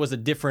they said it was a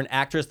different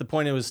actress. The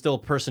point, it was still a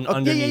person yeah,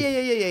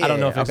 underneath. yeah, I don't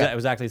know if yeah, okay. it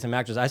was exactly the same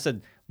actress. I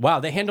said, wow,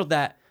 they handled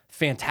that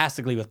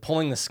fantastically with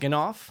pulling the skin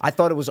off. I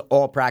thought it was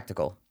all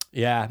practical.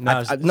 Yeah,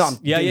 no, I'm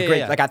yeah.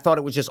 great. Like I thought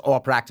it was just all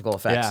practical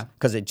effects Yeah.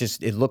 because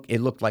it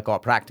looked like all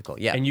practical.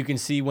 Yeah. And you can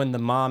see when the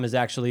mom is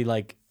actually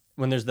like,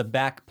 when there's the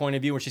back point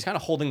of view where she's kind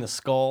of holding the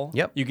skull.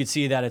 Yep. You could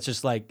see that it's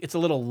just like, it's a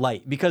little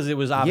light because it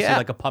was obviously Yeah.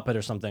 like a puppet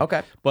or something.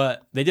 Okay.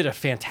 But they did a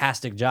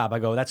fantastic job. I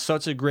go, that's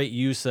such a great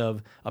use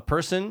of a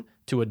person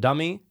to a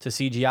dummy to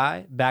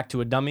CGI, back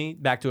to a dummy,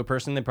 back to a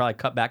person. They probably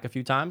cut back a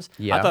few times.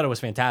 Yeah. I thought it was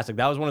fantastic.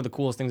 That was one of the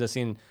coolest things I've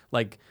seen,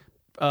 like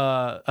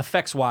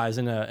effects wise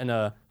in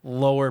a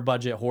lower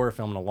budget horror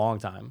film in a long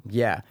time.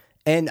 Yeah.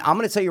 And I'm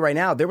going to tell you right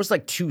now, there was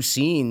like 2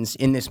 scenes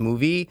in this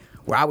movie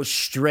where I was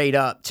straight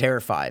up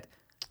terrified.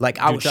 Like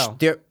I was tell.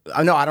 there.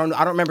 No, I don't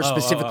remember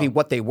specifically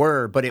what they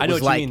were, but it I know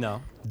was what you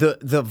like mean, though.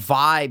 the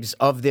vibes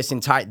of this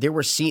entire. There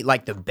were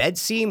like the bed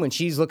scene when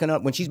she's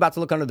about to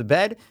look under the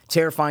bed.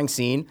 Terrifying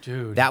scene.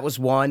 Dude. That was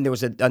one. There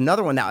was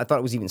another one that I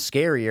thought was even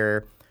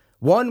scarier.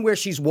 One where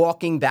she's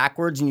walking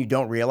backwards and you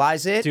don't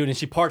realize it. Dude, and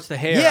she parts the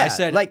hair. Yeah, I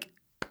said, like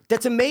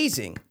that's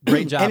amazing.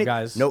 Great job, And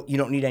guys. No, you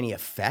don't need any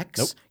effects.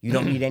 Nope. You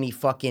don't need any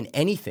fucking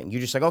anything.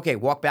 You're just like, okay,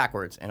 walk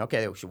backwards. And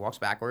okay, she walks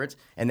backwards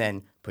and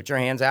then put your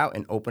hands out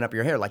and open up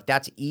your hair. Like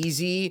that's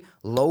easy,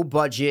 low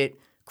budget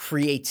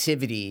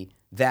creativity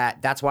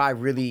that's why I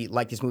really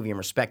like this movie and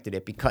respected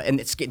it because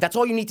that's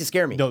all you need to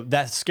scare me. No,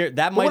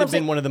 that might have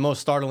been one of the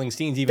most startling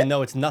scenes, even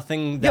though it's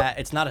nothing that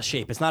it's not a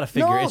shape, it's not a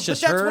figure, it's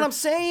just but that's her what I'm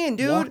saying,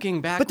 dude.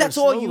 walking backwards but that's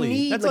all you slowly.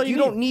 need. That's like, all you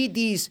don't need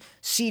these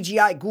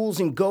CGI ghouls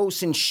and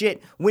ghosts and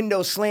shit,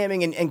 windows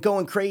slamming and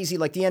going crazy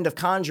like the end of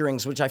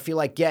Conjurings, which I feel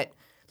like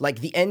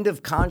the end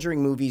of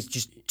Conjuring movies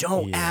just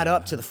don't add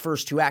up to the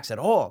first 2 acts at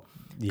all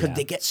because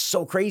they get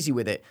so crazy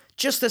with it.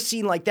 Just a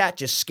scene like that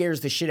just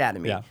scares the shit out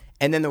of me. Yeah.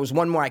 And then there was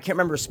one more. I can't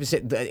remember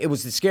specific. It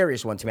was the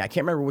scariest one to me. I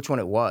can't remember which one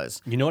it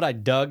was. You know what I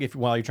dug?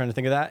 While you're trying to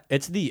think of that,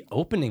 it's the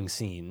opening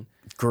scene.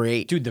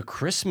 Great, dude. The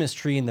Christmas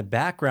tree in the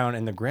background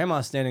and the grandma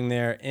standing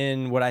there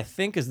in what I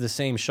think is the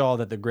same shawl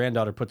that the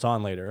granddaughter puts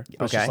on later.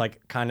 It's just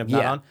like kind of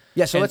not on.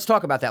 Yeah. So let's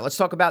talk about that. Let's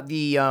talk about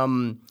the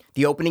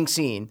opening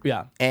scene.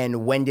 Yeah.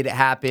 And when did it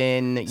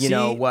happen? You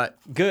know what?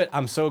 Good.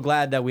 I'm so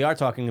glad that we are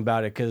talking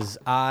about it because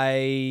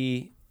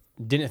I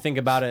didn't think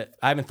about it.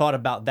 I haven't thought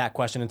about that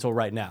question until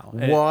right now.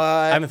 What?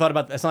 I haven't thought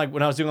about. It's not like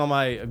when I was doing all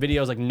my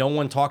videos, like no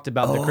one talked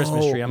about the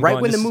Christmas tree.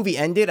 When the movie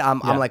ended, I'm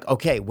like,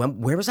 okay,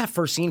 where was that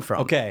first scene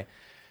from? Okay.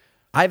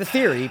 I have a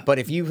theory, but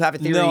if you have a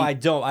theory... No, I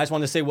don't. I just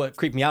wanted to say what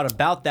creeped me out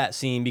about that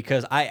scene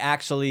because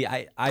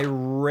I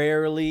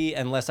rarely,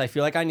 unless I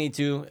feel like I need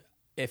to,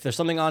 if there's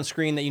something on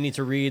screen that you need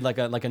to read, like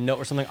a note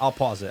or something, I'll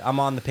pause it.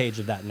 I'm on the page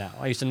of that now.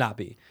 I used to not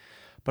be.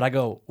 But I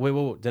go,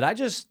 wait, did I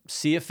just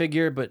see a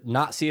figure but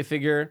not see a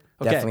figure?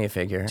 Okay. Definitely a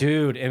figure.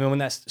 Dude, and when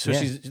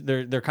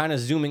they're kind of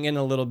zooming in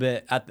a little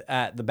bit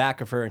at the back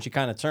of her and she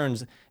kind of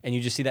turns and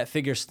you just see that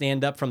figure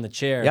stand up from the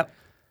chair. Yep.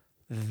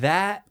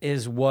 That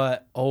is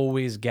what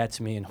always gets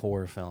me in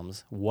horror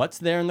films. What's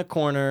there in the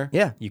corner?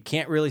 Yeah. You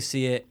can't really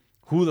see it.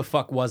 Who the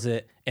fuck was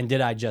it? And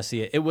did I just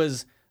see it? It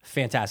was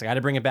fantastic. I had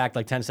to bring it back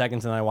like 10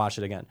 seconds and then I watched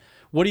it again.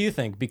 What do you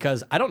think?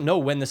 Because I don't know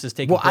when this is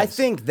taking place. Well, I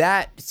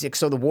think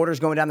so the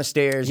water's going down the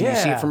stairs and you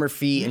see it from her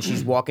feet and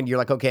she's walking. You're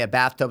like, okay, a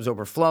bathtub's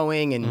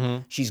overflowing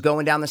and she's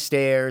going down the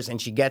stairs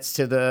and she gets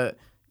to the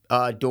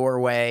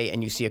doorway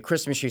and you see a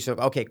Christmas tree. So,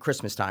 okay,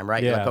 Christmas time,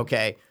 right? You're like,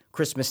 okay,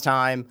 Christmas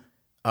time.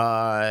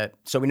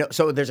 So we know.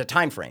 So there's a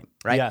time frame,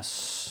 right?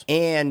 Yes.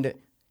 And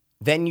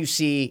then you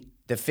see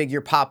the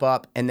figure pop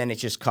up, and then it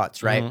just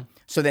cuts, right?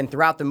 So then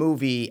throughout the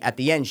movie, at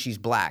the end, she's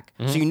black.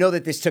 So you know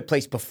that this took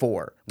place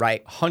before,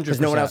 right? 100%. Because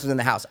no one else was in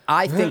the house.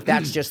 I think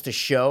that's just to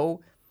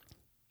show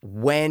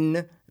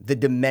when the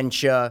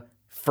dementia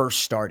first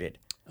started.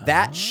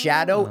 That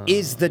shadow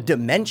is the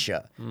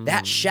dementia.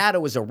 That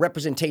shadow is a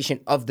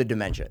representation of the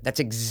dementia. That's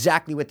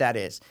exactly what that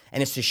is.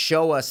 And it's to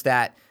show us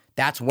that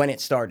that's when it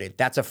started.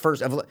 That's a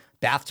first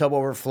bathtub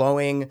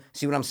overflowing.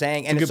 See what I'm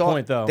saying? And it's a good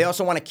point, though. They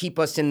also want to keep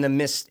us in the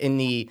mist, in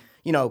the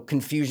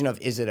confusion of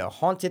is it a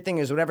haunted thing,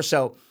 is whatever.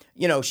 So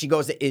she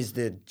goes, is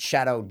the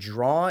shadow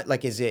drawn?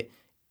 Like, is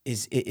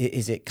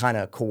it kind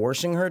of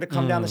coercing her to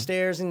come down the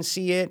stairs and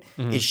see it?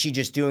 Is she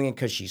just doing it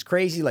because she's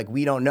crazy? Like,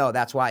 we don't know.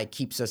 That's why it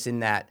keeps us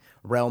in that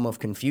realm of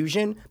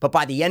confusion. But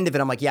by the end of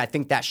it, I'm like, yeah, I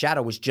think that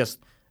shadow was just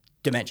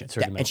dementia.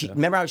 And she,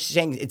 remember I was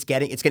saying it's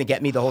going to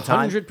get me the whole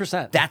time?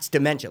 100%. That's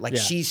dementia. Like,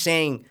 she's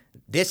saying,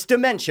 this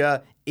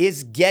dementia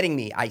is getting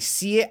me. I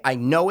see it. I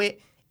know it.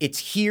 It's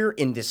here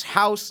in this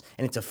house,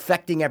 and it's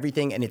affecting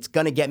everything, and it's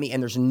going to get me,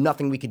 and there's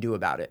nothing we can do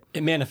about it.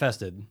 It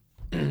manifested.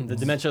 The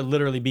dementia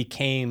literally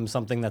became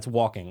something that's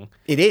walking.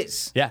 It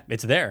is. Yeah,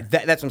 it's there.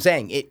 That's what I'm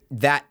saying.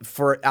 That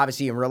for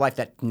obviously in real life,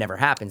 that never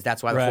happens.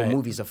 That's why the whole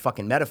movie is a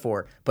fucking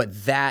metaphor.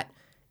 But that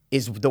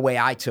is the way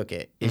I took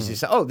it. Is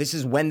just, this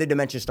is when the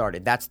dementia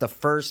started. That's the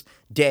first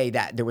day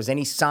that there was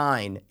any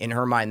sign in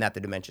her mind that the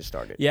dementia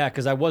started. Yeah,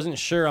 because I wasn't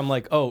sure. I'm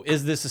like,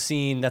 is this a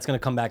scene that's going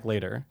to come back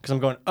later? Because I'm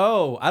going,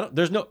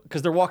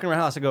 because they're walking around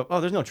the house. I go,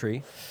 there's no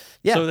tree.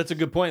 Yeah. So that's a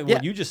good point.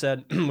 What you just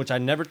said, which I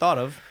never thought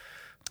of,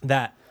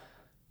 that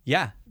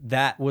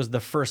was the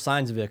first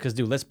signs of it. Because,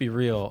 dude, let's be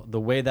real. The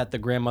way that the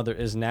grandmother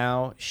is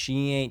now,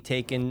 she ain't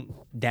taking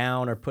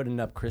down or putting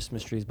up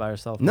Christmas trees by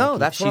herself. No,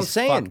 that's what I'm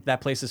saying.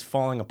 That place is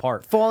falling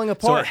apart.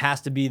 So it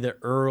has to be the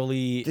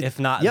early, if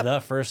not the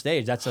first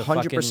stage. That's a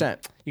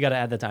 100%. You got to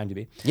add that time to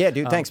be. Yeah,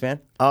 dude. Thanks,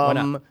 man.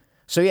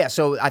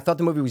 So I thought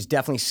the movie was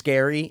definitely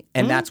scary,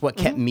 and that's what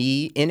kept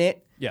me in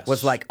it. Yes.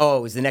 Was like,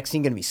 is the next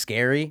scene going to be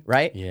scary,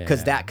 right? Yeah.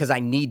 Because I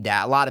need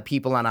that. A lot of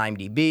people on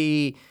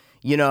IMDb,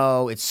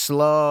 it's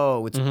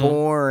slow, it's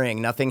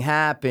boring, nothing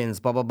happens,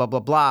 blah, blah, blah, blah,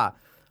 blah.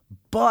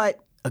 But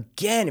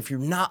again, if you're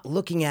not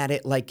looking at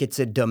it like it's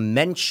a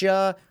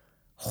dementia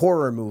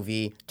horror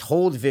movie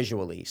told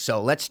visually. So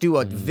let's do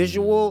a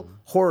visual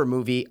horror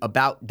movie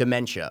about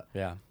dementia.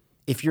 Yeah.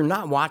 If you're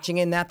not watching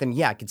in that, then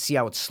I could see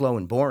how it's slow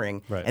and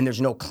boring, and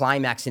there's no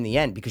climax in the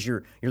end because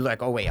you're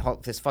like,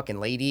 this fucking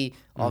lady,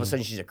 all of a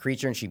sudden she's a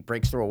creature and she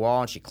breaks through a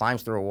wall and she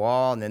climbs through a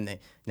wall and then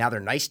now they're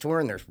nice to her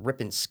and they're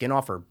ripping skin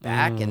off her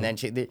back and then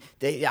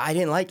I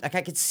didn't like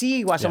I could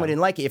see why someone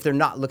didn't like it if they're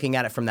not looking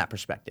at it from that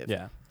perspective.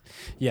 Yeah.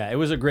 Yeah, it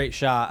was a great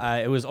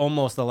shot. It was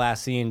almost the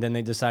last scene. Then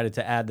they decided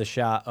to add the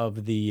shot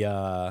of the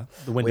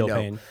window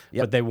pane.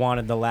 Yep. But they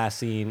wanted the last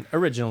scene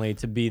originally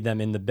to be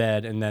them in the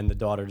bed, and then the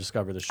daughter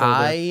discovered the shoulder.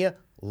 I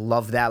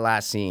love that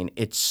last scene.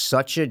 It's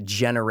such a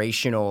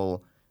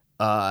generational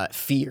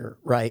fear,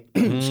 right?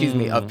 Excuse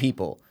me, of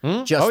people.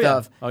 Just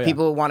of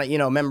people who want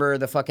to, remember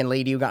the fucking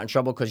lady who got in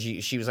trouble because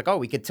she was like, oh,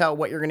 we could tell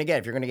what you're going to get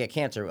if you're going to get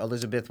cancer.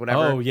 Elizabeth,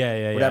 whatever. Oh,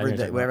 yeah.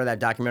 Whatever that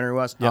documentary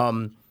was.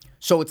 Yep.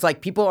 So it's like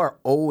people are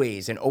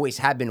always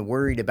have been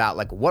worried about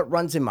like what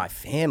runs in my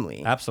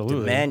family.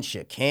 Absolutely.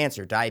 Dementia,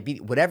 cancer,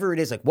 diabetes, whatever it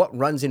is, like what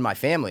runs in my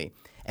family.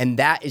 And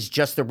that is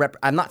just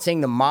I'm not saying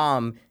the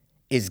mom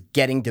is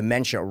getting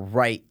dementia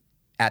right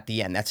at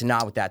the end. That's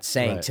not what that's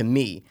saying to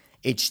me.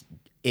 It's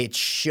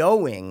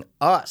showing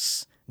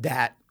us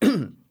that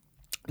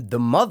the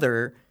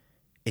mother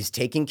is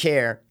taking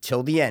care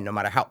till the end, no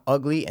matter how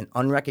ugly and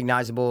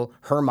unrecognizable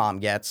her mom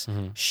gets.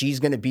 She's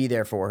going to be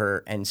there for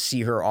her and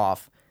see her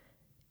off.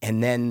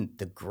 And then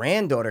the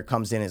granddaughter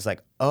comes in and is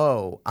like,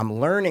 oh, I'm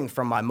learning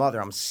from my mother.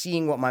 I'm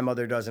seeing what my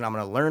mother does, and I'm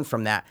going to learn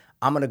from that.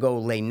 I'm going to go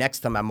lay next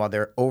to my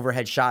mother,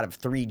 overhead shot of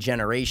 3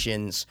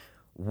 generations,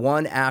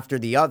 one after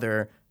the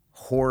other,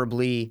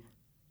 horribly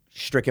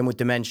stricken with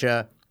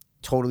dementia,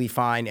 totally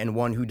fine, and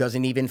one who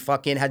doesn't even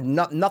fucking had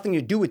nothing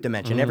to do with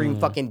dementia, never even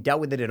fucking dealt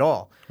with it at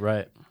all.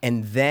 Right.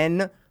 And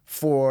then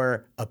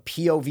for a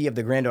POV of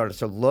the granddaughter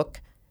to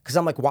look, because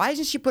I'm like, why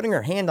isn't she putting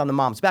her hand on the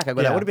mom's back? I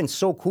go, that would have been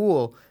so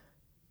cool.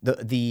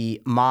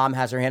 The mom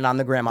has her hand on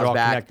the grandma's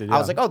back. I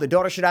was like, oh, the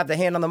daughter should have the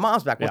hand on the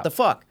mom's back. What the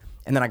fuck?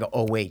 And then I go,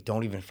 oh, wait,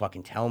 don't even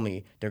fucking tell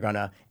me they're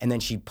gonna. And then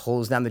she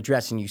pulls down the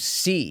dress and you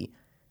see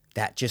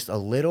that just a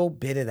little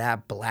bit of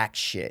that black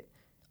shit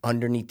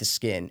underneath the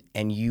skin.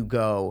 And you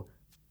go,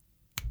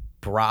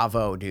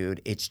 bravo,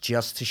 dude. It's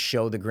just to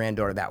show the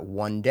granddaughter that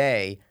one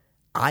day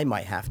I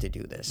might have to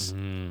do this.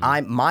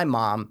 My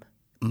mom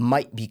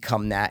might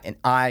become that, and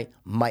I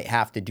might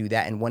have to do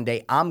that. And one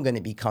day I'm going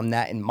to become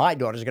that, and my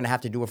daughter's going to have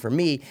to do it for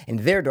me, and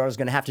their daughter's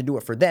going to have to do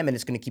it for them, and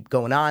it's going to keep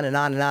going on and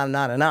on and on and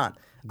on and on.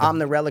 I'm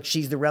the relic,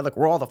 she's the relic,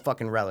 we're all the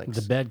fucking relics.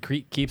 The bed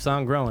keeps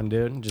on growing,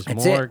 dude. Just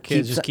that's more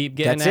kids just keep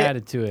getting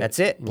added to it. That's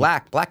it.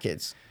 Black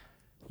kids.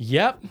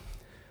 Yep.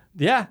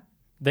 Yeah.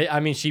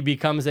 She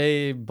becomes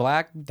a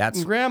black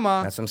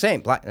grandma. That's what I'm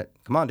saying.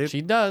 Come on, dude.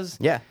 She does.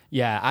 Yeah.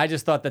 Yeah. I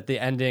just thought that the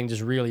ending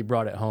just really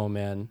brought it home,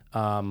 man.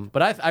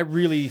 But I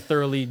really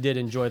thoroughly did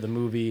enjoy the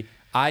movie.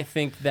 I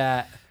think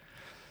that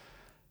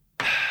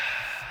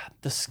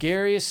the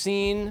scariest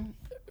scene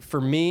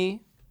for me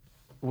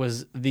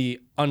was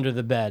the under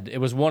the bed. It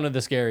was one of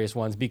the scariest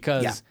ones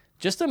because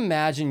just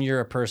imagine you're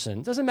a person.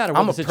 It doesn't matter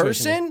what the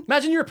situation is.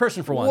 Imagine you're a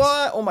person for once.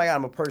 What? Oh my God,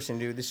 I'm a person,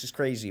 dude. This is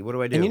crazy. What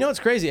do I do? And you know what's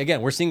crazy?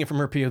 Again, we're seeing it from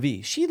her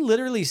POV. She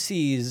literally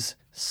sees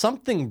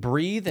something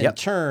breathe and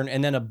turn,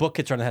 and then a book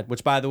hits her on the head,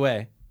 which, by the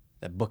way,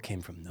 that book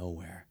came from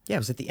nowhere. Yeah, it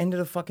was at the end of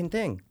the fucking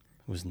thing.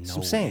 It was nowhere. That's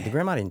what I'm saying. The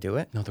grandma didn't do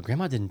it. No, the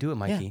grandma didn't do it,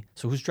 Mikey. Yeah.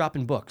 So who's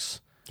dropping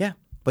books? Yeah,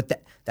 but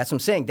that's what I'm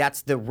saying.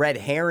 That's the red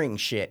herring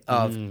shit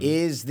of,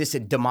 is this a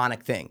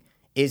demonic thing?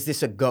 Is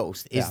this a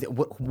ghost?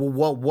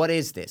 What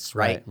is this?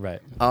 Right.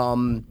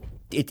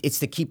 It's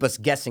to keep us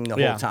guessing the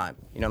whole time.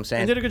 You know what I'm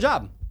saying? And did a good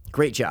job.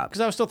 Great job.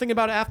 Because I was still thinking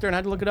about it after, and I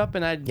had to look it up,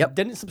 and I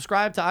didn't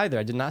subscribe to either.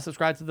 I did not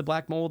subscribe to the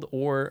black mold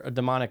or a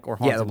demonic or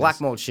hauntedness. Yeah, the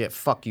black mold shit.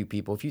 Fuck you,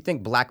 people. If you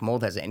think black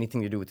mold has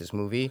anything to do with this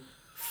movie,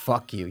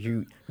 fuck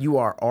you. You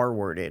are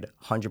R-worded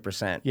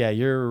 100%. Yeah,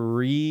 you're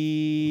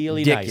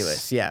really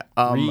ridiculous. Nice. Yeah,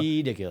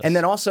 ridiculous. And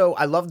then also,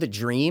 I love the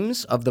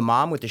dreams of the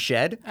mom with the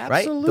shed.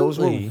 Absolutely. Right? Those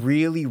were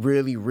really,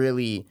 really,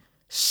 really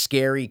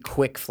scary,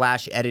 quick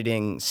flash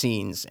editing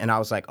scenes, and I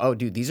was like, oh,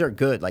 dude, these are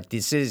good. Like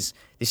this is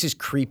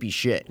creepy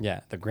shit. Yeah,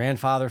 the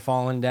grandfather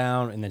falling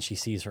down, and then she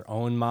sees her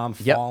own mom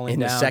falling down. In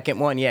the second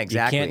one, yeah,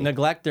 exactly. You can't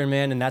neglect her,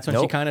 man, and that's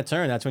when she kind of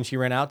turned. That's when she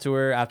ran out to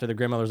her after the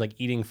grandmother was like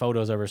eating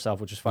photos of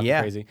herself, which is fucking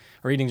crazy,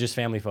 or eating just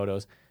family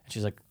photos, and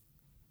she's like,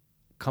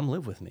 come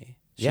live with me.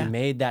 She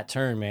made that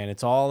turn, man.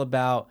 It's all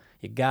about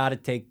you got to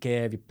take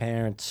care of your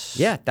parents.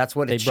 Yeah, that's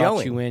what it's showing. They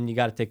brought you in. You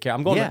got to take care.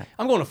 I'm going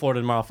to Florida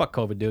tomorrow. Fuck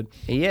COVID, dude.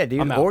 Yeah,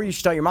 dude. Or you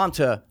should tell your mom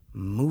to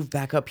move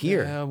back up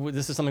here. Yeah,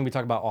 this is something we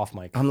talk about off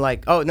mic. I'm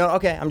like, oh, no,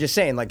 okay. I'm just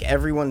saying, like,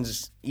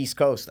 everyone's East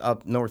Coast,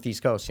 up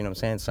Northeast Coast. You know what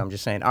I'm saying? So I'm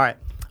just saying. All right.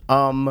 That's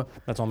all I'm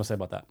going to say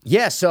about that.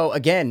 Yeah, so,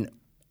 again,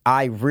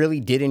 I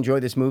really did enjoy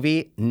this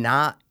movie.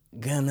 Not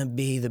going to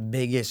be the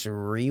biggest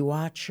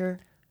rewatcher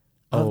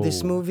of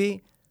this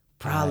movie.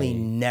 Probably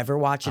never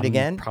watch it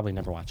again. Probably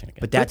never watching it again.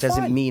 But that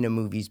doesn't mean a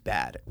movie's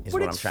bad, is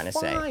what I'm trying to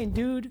say. Fine,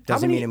 dude.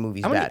 Doesn't mean a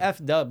movie's bad. How many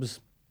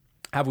F-dubs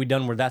have we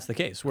done where that's the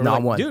case? We're Not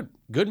like, one. Dude,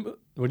 good.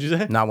 What'd you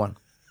say? Not one.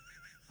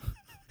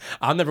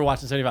 I'll never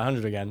watch the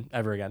 7500 again,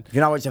 ever again.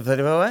 You're not watching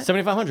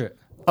 7500?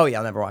 Oh, yeah,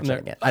 I'll never watch it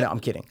again. I know, I'm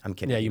kidding.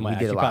 Yeah, you might.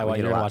 You're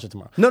going to watch it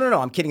tomorrow. No,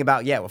 I'm kidding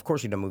about, of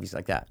course we've done movies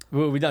like that.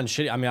 We've done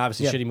shitty,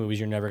 obviously shitty movies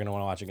you're never going to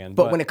want to watch again.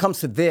 But when it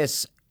comes to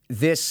this,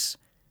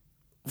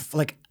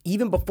 like,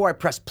 even before I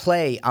press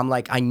play, I'm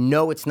like, I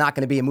know it's not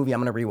going to be a movie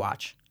I'm going to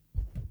rewatch.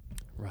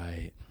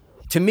 Right.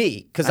 To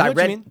me, because I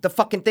read the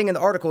fucking thing in the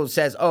article that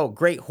says, oh,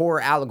 great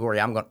horror allegory.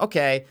 I'm going,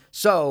 okay,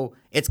 so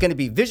it's going to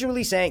be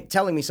visually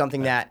telling me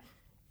something that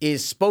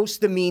is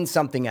supposed to mean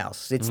something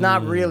else. It's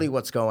not really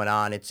what's going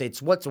on.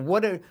 It's what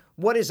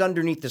is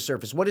underneath the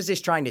surface. What is this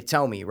trying to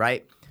tell me,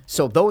 right?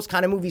 So those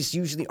kind of movies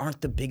usually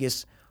aren't the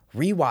biggest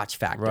rewatch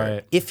factor.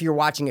 Right. If you're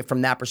watching it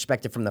from that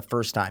perspective from the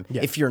first time.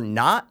 Yeah. If you're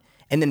not,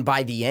 and then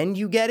by the end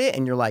you get it,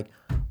 and you're like,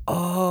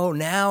 oh,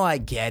 now I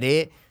get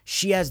it.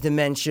 She has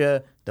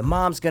dementia. The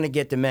mom's going to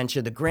get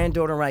dementia. The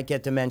granddaughter might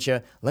get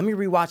dementia. Let me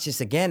rewatch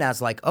this again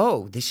as like,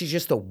 oh, this is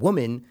just a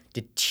woman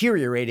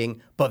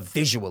deteriorating, but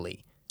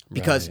visually.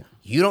 Because Right.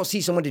 you don't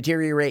see someone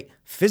deteriorate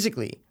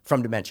physically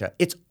from dementia.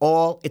 It's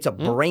a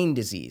brain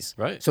disease.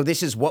 Right. So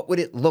this is what would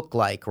it look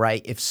like,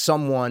 right, if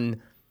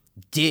someone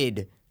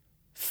did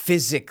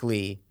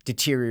physically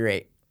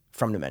deteriorate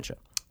from dementia.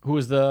 Who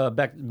was the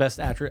best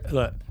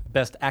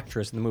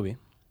actress in the movie?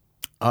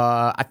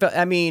 I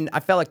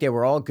felt like they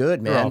were all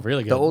good, man. all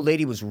really good. The old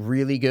lady was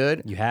really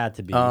good. You had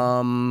to be.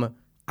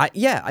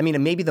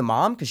 Maybe the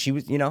mom, because she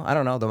was, I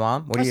don't know, the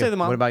mom. I'd say the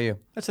mom. What about you?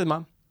 I'd say the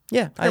mom.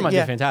 Yeah, Her mom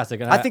did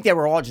fantastic. And I think they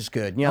were all just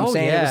good. You know what I'm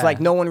saying? It was yeah.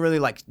 like no one really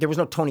there was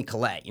no Toni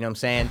Collette. You know what I'm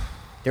saying?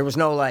 There was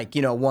no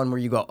one where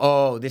you go,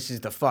 oh, this is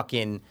the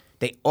fucking.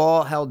 They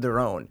all held their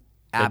own.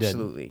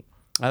 Absolutely.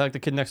 I like the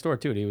kid next door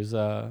too. He was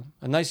a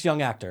nice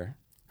young actor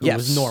who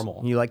was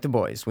normal. You like the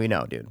boys. We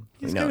know, dude.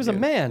 This guy was a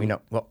man. We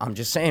know. Well, I'm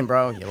just saying,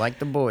 bro. You like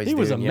the boys. He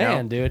was a dude,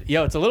 man, dude.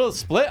 Yo, it's a little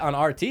split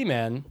on RT,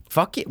 man.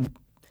 Fuck it.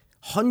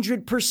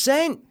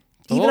 100%.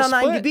 a Even little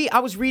on split. IMDb, I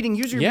was reading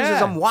user reviews Yeah.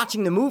 as I'm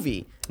watching the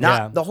movie.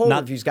 Not Yeah. the whole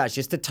Not- reviews, guys.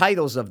 Just the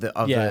titles of the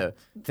Yeah.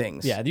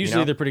 things. Yeah, you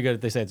usually know? they're pretty good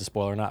if they say it's a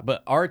spoiler or not.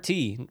 But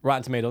RT,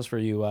 Rotten Tomatoes for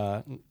you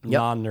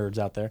non-nerds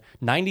out there,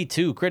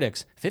 92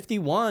 critics,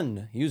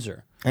 51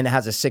 user. And it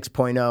has a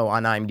 6.0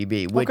 on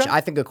IMDb, which Okay. I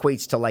think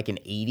equates to like an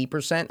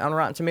 80% on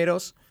Rotten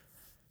Tomatoes.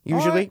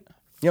 Usually. right.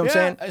 You know what I'm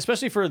saying?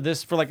 Especially for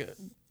this,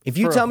 If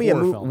you for tell me a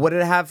horror movie, film. what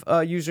did it have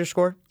user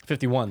score?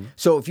 51.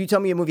 So if you tell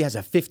me a movie has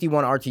a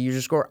 51 RT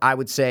user score, I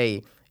would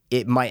say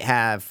it might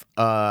have,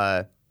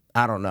 I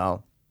don't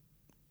know,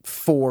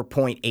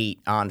 4.8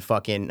 on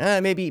fucking,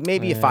 maybe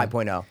a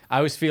 5.0. I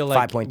always feel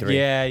like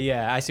 5.3.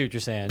 Yeah, I see what you're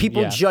saying.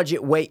 People yeah. judge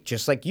it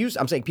just like you.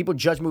 I'm saying people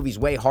judge movies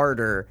way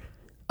harder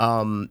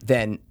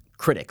than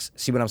critics.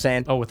 See what I'm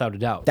saying? Oh, without a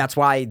doubt. That's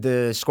why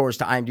the scores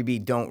to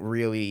IMDb don't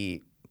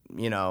really,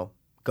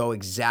 go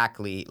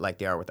exactly like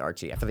they are with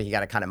RT. I feel like you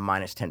got to kind of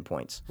minus 10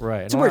 points.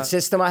 Right. It's a weird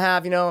system I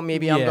have,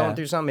 Maybe I'm Yeah. going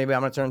through something. Maybe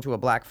I'm going to turn into a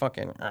black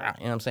fucking, you know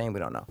what I'm saying?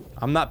 We don't know.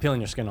 I'm not peeling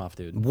your skin off,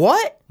 dude.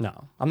 What?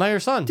 No, I'm not your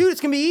son. Dude,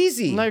 it's going to be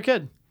easy. I'm not your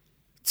kid.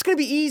 It's going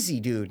to be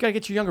easy, dude. You gotta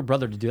get your younger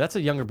brother to do. That's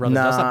a younger brother.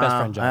 That's not best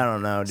friend job. I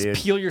don't know, dude.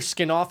 Peel your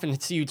skin off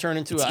and see you turn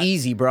into It's a.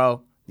 easy,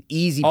 bro.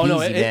 Easy Oh peasy, no,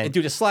 man.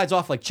 dude, it slides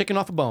off like chicken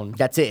off a bone.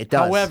 That's it. It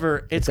does.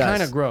 However, it's It does.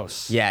 kind of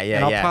gross. Yeah,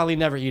 And I'll yeah. probably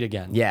never eat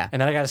again. Yeah. And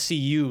then I gotta see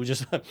you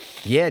just.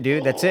 Yeah,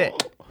 dude, that's it.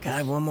 Can I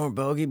have one more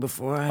bogey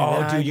before I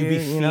Oh, die, dude, you'd be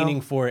you know?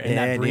 fiending for it, and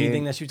Yeah, that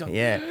breathing dude. that you don't.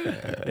 Yeah.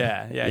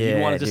 Yeah. You Yeah,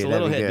 want just dude, a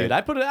little that'd hit, be dude. good.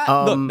 I put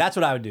it. Look, that's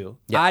what I would do.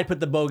 I'd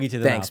put the bogey to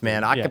the Thanks, mouth,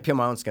 man. dude. I Yeah. could peel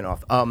my own skin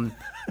off.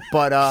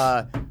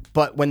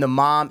 But when the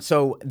mom,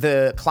 so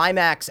the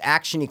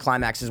actiony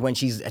climax is when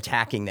she's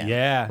attacking them.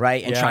 Yeah,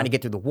 Right? And yeah. trying to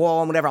get through the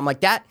wall and whatever. I'm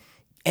like, that,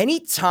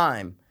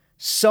 anytime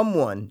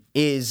someone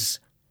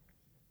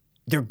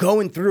they're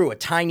going through a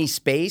tiny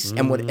space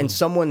and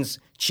someone's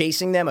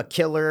chasing them, a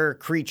killer,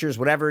 creatures,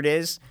 whatever it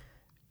is,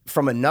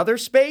 from another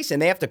space,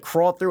 and they have to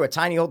crawl through a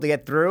tiny hole to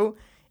get through.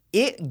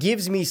 It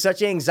gives me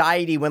such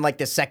anxiety when like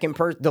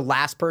the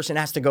last person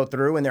has to go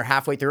through and they're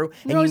halfway through,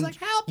 and always like,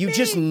 "Help you me."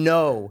 just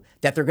know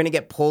that they're gonna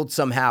get pulled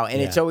somehow, and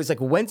it's always like,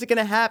 when's it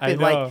gonna happen? I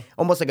know. Like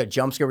almost like a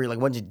jump scare. Where you're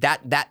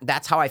like,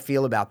 that's how I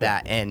feel about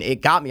that, and it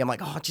got me. I'm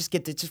like, oh, just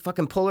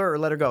fucking pull her or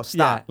let her go.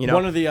 Stop. Yeah,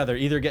 one or the other.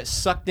 Either get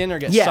sucked in or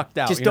get sucked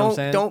out. Just you know what I'm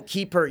saying? don't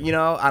keep her. I don't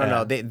Yeah.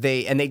 know.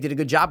 They did a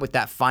good job with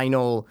that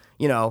final.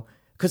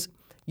 Because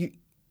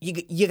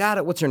you got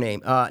it. What's her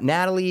name?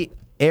 Natalie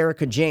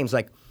Erica James.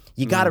 Like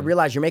you got to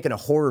realize you're making a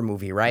horror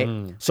movie,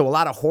 right? So a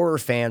lot of horror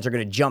fans are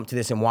gonna jump to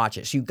this and watch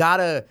it. So you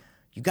gotta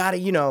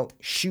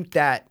shoot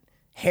that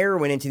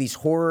heroin into these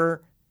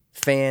horror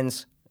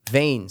fans'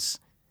 veins.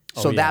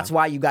 So yeah. that's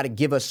why you got to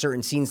give us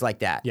certain scenes like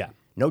that. Yeah.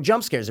 No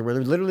jump scares. There were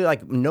literally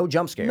like no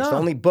jump scares. No. The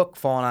only book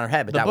falling on her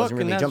head, but that book, wasn't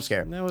really a and jump that's-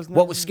 scare. that was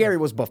What not- was scary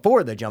was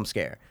before the jump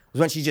scare. Was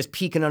when she's just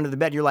peeking under the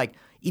bed. You're like,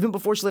 even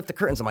before she lifted the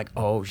curtains, I'm like,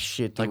 oh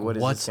shit, dude, what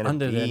is What's this gonna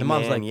under be, there? The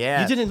mom's man? like,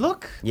 yeah. you didn't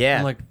look. Yeah.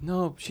 I'm like,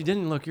 no, she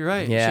didn't look. You're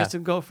right. Yeah. She has to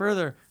go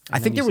further. I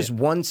think there was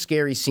one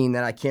scary scene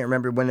that I can't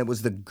remember when it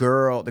was the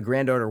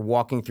granddaughter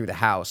walking through the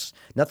house.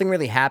 Nothing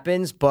really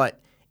happens, but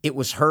it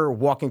was her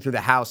walking through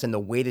the house and the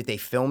way that they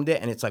filmed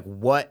it. And it's like,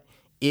 what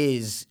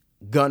is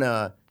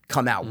gonna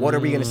come out? What are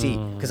we gonna see?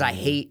 Because I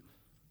hate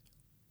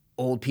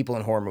old people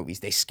in horror movies.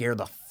 They scare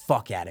the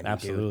fuck out of me,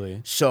 Absolutely.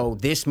 dude. So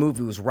this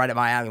movie was right up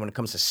my alley when it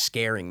comes to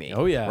scaring me.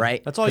 Oh, yeah.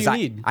 Right? That's all 'Cause you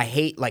need. I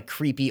hate like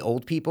creepy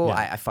old people.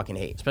 Yeah. I fucking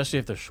hate. Especially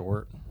if they're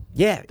short.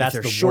 Yeah, if That's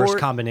they're the short, worst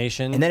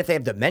combination. And then if they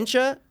have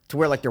dementia, to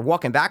where like they're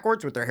walking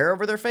backwards with their hair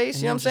over their face.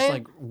 You know what I'm just saying?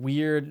 like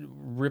weird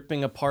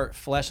ripping apart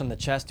flesh on the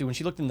chest, dude. When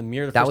she looked in the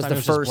mirror the That first was time, the it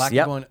was just first- black.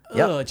 yep, Going,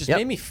 yep, ugh, it just yep.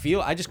 made me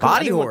feel. I just couldn't- I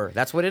Body didn't want- horror.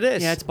 That's what it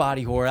is. Yeah, it's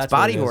body horror. That's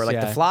body what it horror, is, like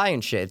yeah. the fly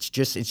and shit. It's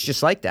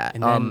just like that.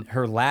 And then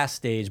her last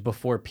stage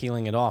before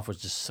peeling it off was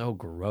just so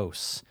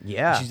gross.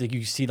 Yeah. She's like,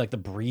 you see like the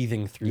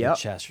breathing through Yep, the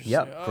chest. You're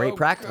just yep. like, Great oh,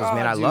 practicals,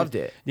 man. I dude. loved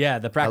it. Yeah,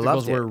 the loved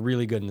practicals it. were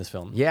really good in this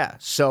film. Yeah.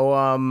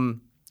 So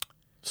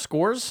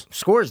Scores?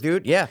 scores,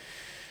 dude. Yeah.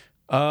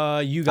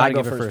 You gotta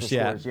go give it first first. for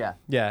Yeah. scores, yeah.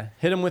 Yeah.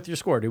 Hit them with your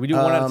score, dude. We do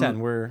 1 out of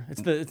 10.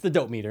 It's the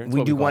dope meter. It's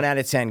We what do call 1 it. out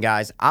of 10,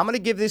 guys. I'm gonna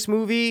give this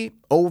movie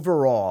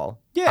overall.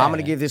 Yeah. I'm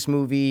gonna give this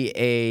movie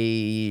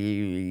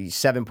a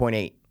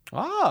 7.8.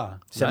 Ah,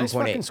 nice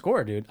 7.8. fucking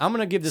score, dude. I'm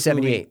gonna give this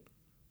movie.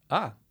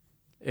 78.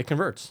 It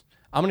converts.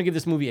 I'm gonna give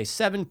this movie a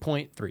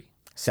 7.3.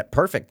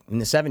 Perfect in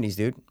the 70s,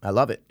 dude. I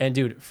love it. And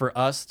dude, for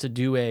us to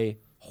do a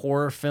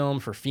horror film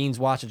for Fiends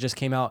Watch, it just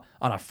came out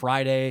on a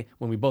Friday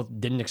when we both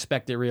didn't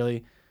expect it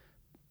really.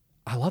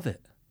 I love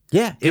it.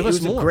 Yeah, Give it us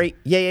was more. a great.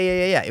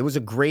 Yeah. It was a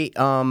great.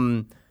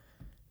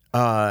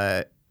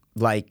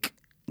 Like,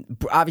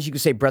 obviously you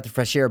could say breath of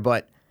fresh air,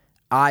 but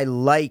I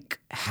like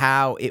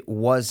how it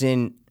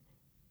wasn't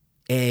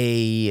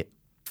a.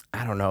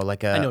 I don't know,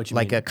 like know what you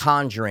like mean. a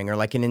Conjuring or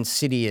like an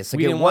Insidious. Like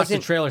We it didn't watch the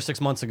wasn't trailer 6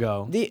 months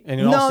ago. And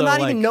it no, also, not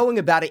like, even knowing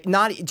about it.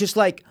 Not just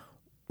like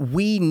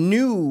we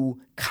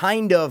knew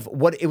kind of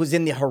what it was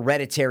in the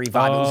Hereditary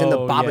vibe. It was in the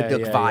Oh,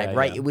 Babadook yeah, vibe, yeah,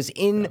 right? yeah. It was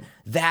in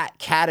that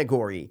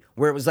category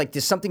where it was like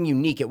there's something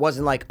unique. It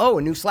wasn't like, oh,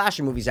 a new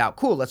slasher movie's out.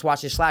 Cool, let's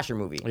watch this slasher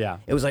movie. Yeah.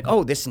 It was like,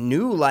 oh, this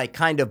new like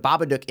kind of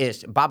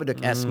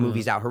Babadook-esque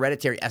movie's out,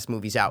 Hereditary-esque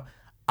movie's out.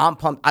 I'm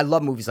pumped. I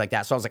love movies like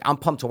that. So I was like, I'm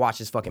pumped to watch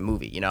this fucking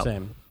movie, you know?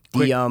 Same.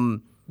 The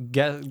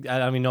I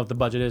don't even know what the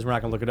budget is. We're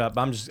not gonna look it up.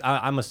 But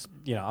I'm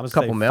a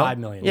couple mil. 5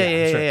 million.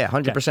 Yeah, sure.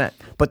 100%.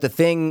 But the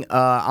thing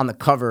on the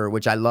cover,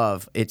 which I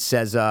love, it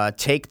says,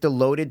 take the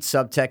loaded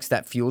subtext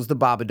that fuels the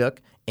Babadook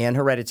and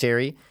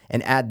Hereditary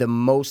and add the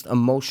most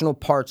emotional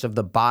parts of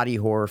the body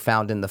horror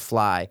found in The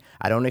Fly.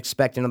 I don't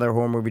expect another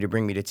horror movie to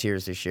bring me to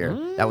tears this year.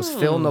 That was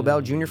Phil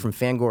Nobel Jr. from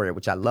Fangoria,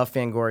 which I love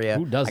Fangoria.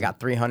 Who doesn't? I got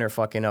 300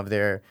 fucking of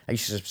their, I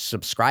used to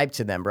subscribe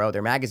to them, bro.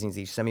 Their magazines,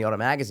 they used to send me all the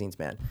magazines,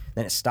 man.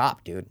 Then it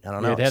stopped, dude. I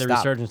don't know. Yeah, they It had a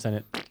stopped. resurgence in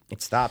it.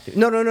 It stopped. Dude.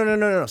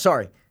 No.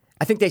 Sorry.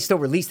 I think they still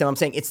released them. I'm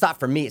saying it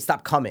stopped for me. It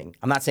stopped coming.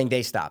 I'm not saying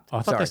they stopped. Oh,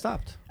 I thought they Sorry.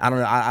 stopped. I don't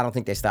know. I don't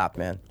think they stopped,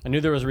 man. I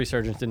knew there was a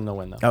resurgence. Didn't know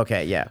when though.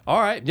 Okay, yeah. All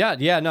right.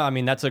 Yeah. No, I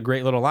mean that's a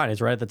great little line.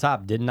 It's right at the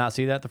top. Did not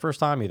see that the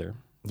first time either.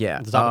 Yeah.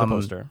 At the top of the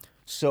poster.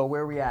 So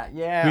where we at?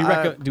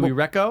 Yeah. Do we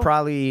reco?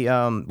 Probably.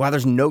 Wow,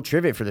 there's no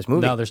trivia for this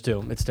movie. No, there's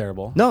 2. It's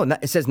terrible. No,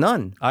 it says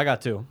none. I got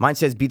 2. Mine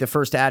says be the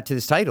first to add to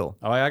this title.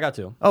 Oh, I got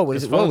 2. Oh, what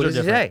is it? Phones What are does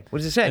it different. say? What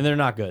does it say? And they're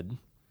not good.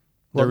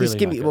 Well, They're just really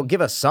give not me. good. Well,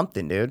 give us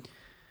something, dude.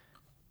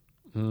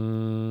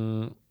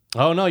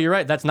 Oh no, you're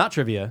right. That's not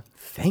trivia.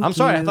 Thank I'm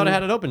sorry. I you. thought I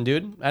had it open,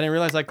 dude. I didn't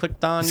realize I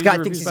clicked on. This user guy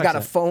review thinks he's by got a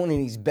accident. phone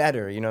and he's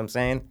better. You know what I'm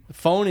saying?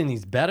 Phone and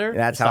he's better.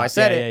 That's how Stop. I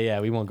said Yeah, it. Yeah.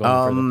 We won't go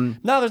any further.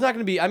 No, there's not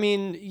going to be. I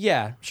mean,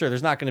 yeah, sure.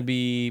 There's not going to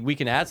be. We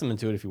can add something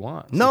to it if you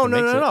want. See No. if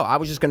it makes it. I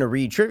was just gonna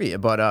read trivia,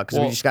 but because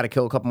we Well- just got to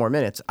kill a couple more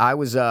minutes. I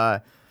was.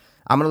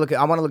 I want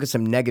to look at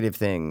some negative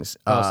things.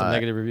 Some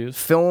negative reviews.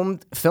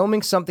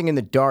 Filming something in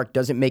the dark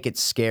doesn't make it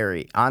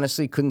scary.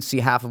 Honestly, couldn't see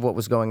half of what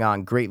was going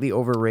on. Greatly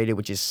overrated,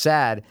 which is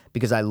sad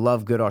because I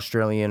love good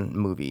Australian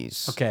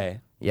movies. Okay.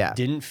 Yeah.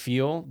 Didn't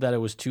feel that it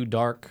was too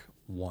dark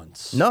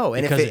once. No,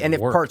 and because if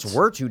worked. parts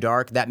were too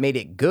dark, that made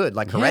it good,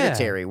 like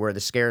Hereditary, where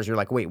the scares are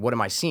like, wait, what am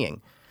I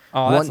seeing?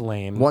 Oh, that's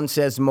lame. One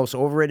says most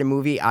overrated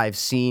movie I've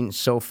seen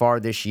so far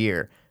this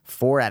year.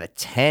 4 out of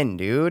 10,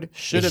 dude.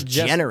 It's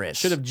generous.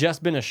 Should have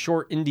just been a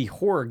short indie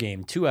horror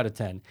game. 2 out of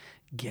 10.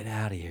 Get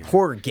out of here.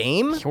 Horror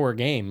game? Horror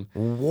game.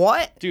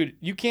 What? Dude,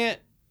 you can't.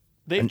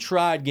 They've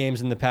tried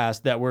games in the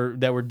past that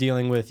were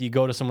dealing with you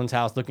go to someone's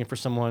house looking for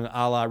someone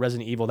a la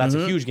Resident Evil. That's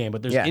a huge game,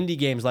 but there's Yeah. indie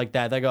games like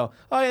that. They go,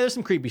 oh yeah, there's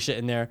some creepy shit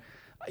in there.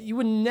 You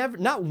would never,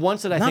 not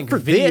once did I Not think for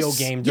video this.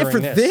 game Yeah, during for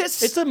this.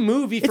 this? It's a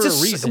movie for a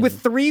reason.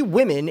 With 3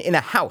 women in a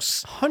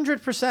house.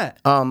 100%.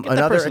 Get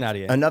that person out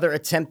of here. Another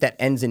attempt that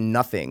ends in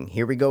nothing.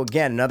 Here we go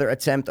again. Another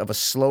attempt of a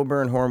slow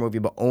burn horror movie,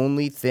 but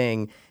only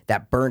thing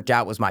that burnt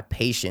out was my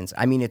patience.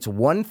 I mean, it's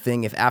one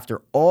thing if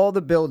after all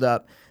the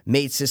buildup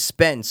made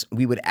suspense,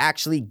 we would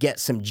actually get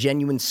some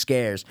genuine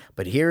scares,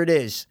 but here it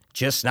is,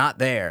 just not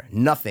there.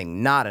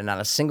 Nothing, not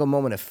a single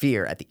moment of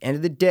fear. At the end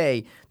of the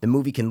day, the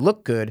movie can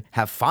look good,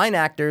 have fine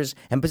actors,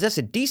 and possess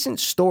a decent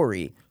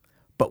story,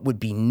 but would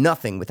be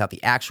nothing without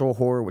the actual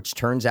horror, which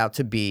turns out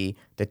to be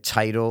the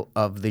title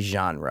of the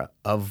genre,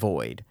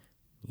 Avoid.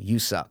 You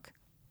suck.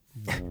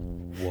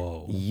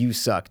 Whoa. You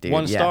suck, dude.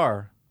 1 Yeah.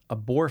 star. A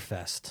bore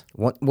fest.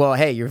 Well,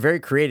 hey, you're very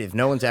creative.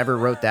 No one's ever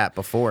wrote that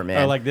before,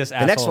 man. Oh, like this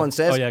The next asshole. one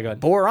says, Oh, yeah, go ahead.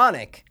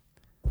 boronic.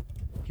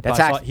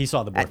 He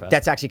saw the bore fest.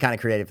 That's actually kind of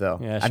creative, though.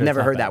 Yeah, sure, I've never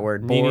it's not heard bad. that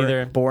word. Me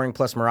neither. Boring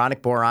plus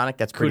moronic. Boronic.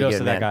 That's pretty Kudos good,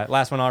 to man. that guy.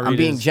 Last one I'll read I'm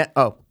being is...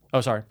 Oh,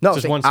 sorry. no,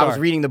 Just say- 1 star. I was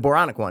reading the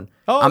boronic one.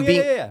 Oh, I'm yeah,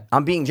 being, yeah.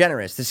 I'm being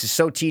generous. This is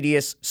so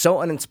tedious,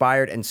 so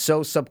uninspired, and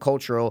so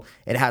subcultural.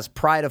 It has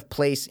pride of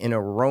place in a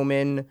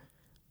Roman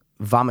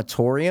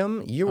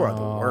Vomitorium. You are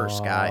the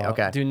worst guy.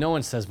 Okay. Dude, no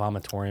one says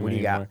vomitorium what do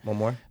you anymore. got? One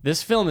more?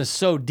 This film is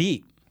so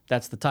deep.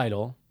 That's the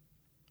title. ...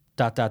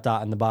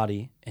 in the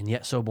body, and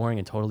yet so boring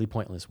and totally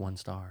pointless. 1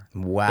 star.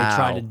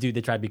 Wow. They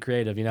tried to be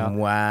creative, you know?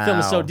 Wow. Film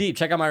is so deep.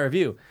 Check out my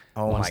review.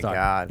 Oh 1 my star.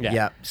 God. Yeah.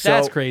 Yeah.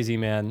 That's So- crazy,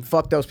 man.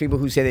 Fuck those people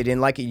who say they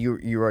didn't like it.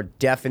 You are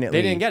definitely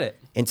They didn't get it.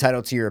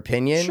 entitled to your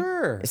opinion.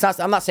 Sure. It's not.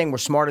 I'm not saying we're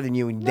smarter than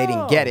you. And they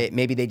didn't No. get it.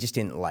 Maybe they just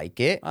didn't like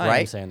it. I right?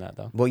 am saying that,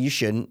 though. Well, you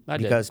shouldn't I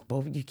did. because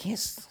well, you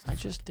can't. I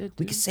just did.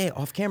 We Dude. can say it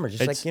off camera,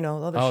 just It's- like the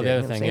other Oh, shit. the you other know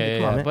what I'm thing. saying? Yeah,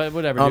 Come yeah, on, yeah. man. But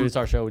whatever, dude. It's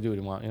our show. We do what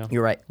we want, you know?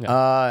 You're right.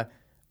 Yeah.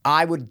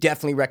 I would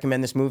definitely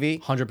recommend this movie.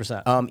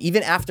 100%.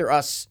 Even after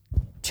us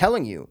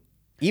telling you,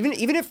 even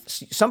if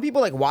some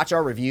people like watch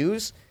our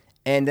reviews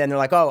and then they're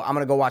like, "Oh, I'm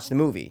gonna go watch the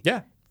movie."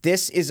 Yeah.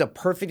 This is a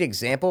perfect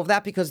example of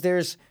that because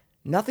there's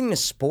nothing to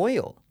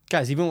spoil.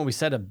 Guys, even what we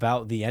said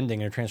about the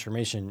ending and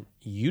transformation,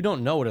 you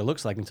don't know what it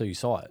looks like until you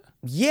saw it.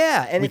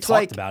 Yeah, and We it's talked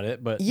like about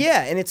it, but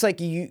yeah, and it's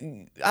like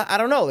I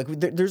don't know, like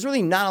there's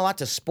really not a lot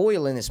to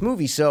spoil in this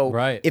movie. So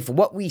Right. if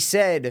what we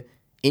said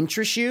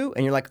interests you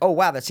and you're like, oh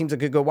wow, that seems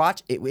like a good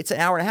watch, it's an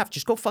hour and a half.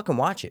 Just go fucking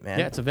watch it, man.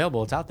 yeah, it's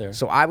available. It's out there.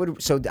 So I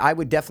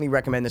would definitely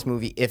recommend this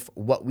movie if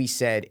what we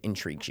said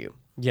intrigues you.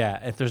 Yeah,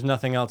 if there's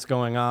nothing else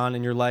going on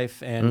in your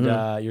life and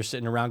you're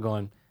sitting around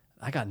going,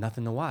 I got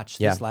nothing to watch.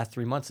 Yeah. This last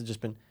 3 months have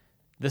just been,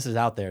 this is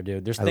out there,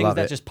 dude. There's love things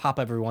that it. just pop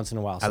every once in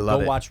a while. So love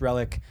go it. watch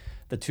Relic,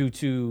 the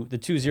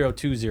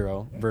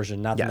 2020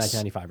 version, not the Yes.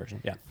 1995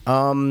 version. Yeah.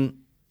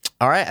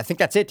 All right, I think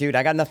that's it, dude.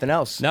 I got nothing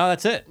else. No,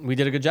 that's it. We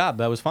did a good job.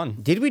 That was fun.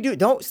 Did we do?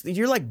 Don't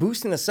you're like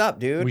boosting us up,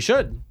 dude. We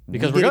should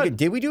because We we're did good.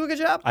 Did we do a good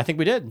job? I think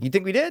we did. You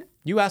think we did?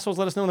 You assholes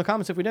let us know in the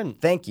comments if we didn't.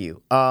 Thank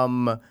you.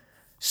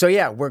 So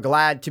yeah, we're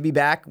glad to be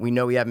back. We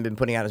know we haven't been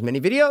putting out as many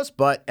videos,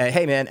 but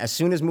hey, man, as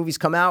soon as movies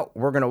come out,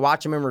 we're gonna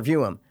watch them and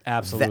review them.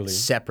 Absolutely.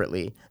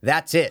 Separately.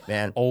 That's it,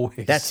 man.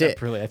 Always. That's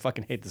it. Really, I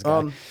fucking hate this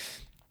guy.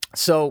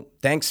 So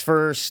thanks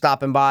for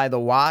stopping by the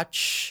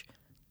watch.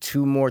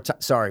 One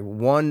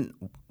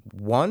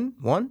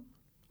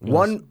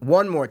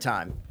more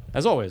time.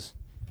 As always.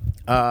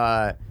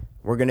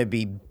 We're gonna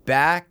be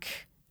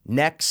back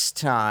next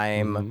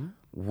time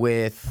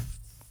with.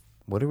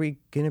 What are we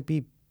gonna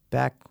be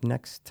back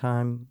next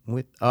time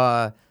with?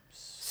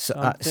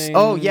 Something-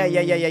 Oh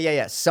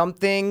yeah.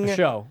 Something. A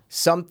show.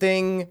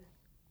 Something.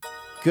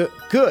 Good.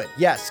 Good.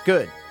 Yes.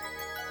 Good.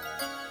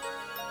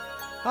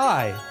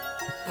 Hi.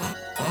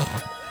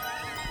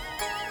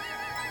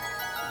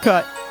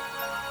 Cut.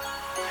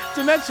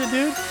 Dementia,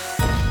 dude.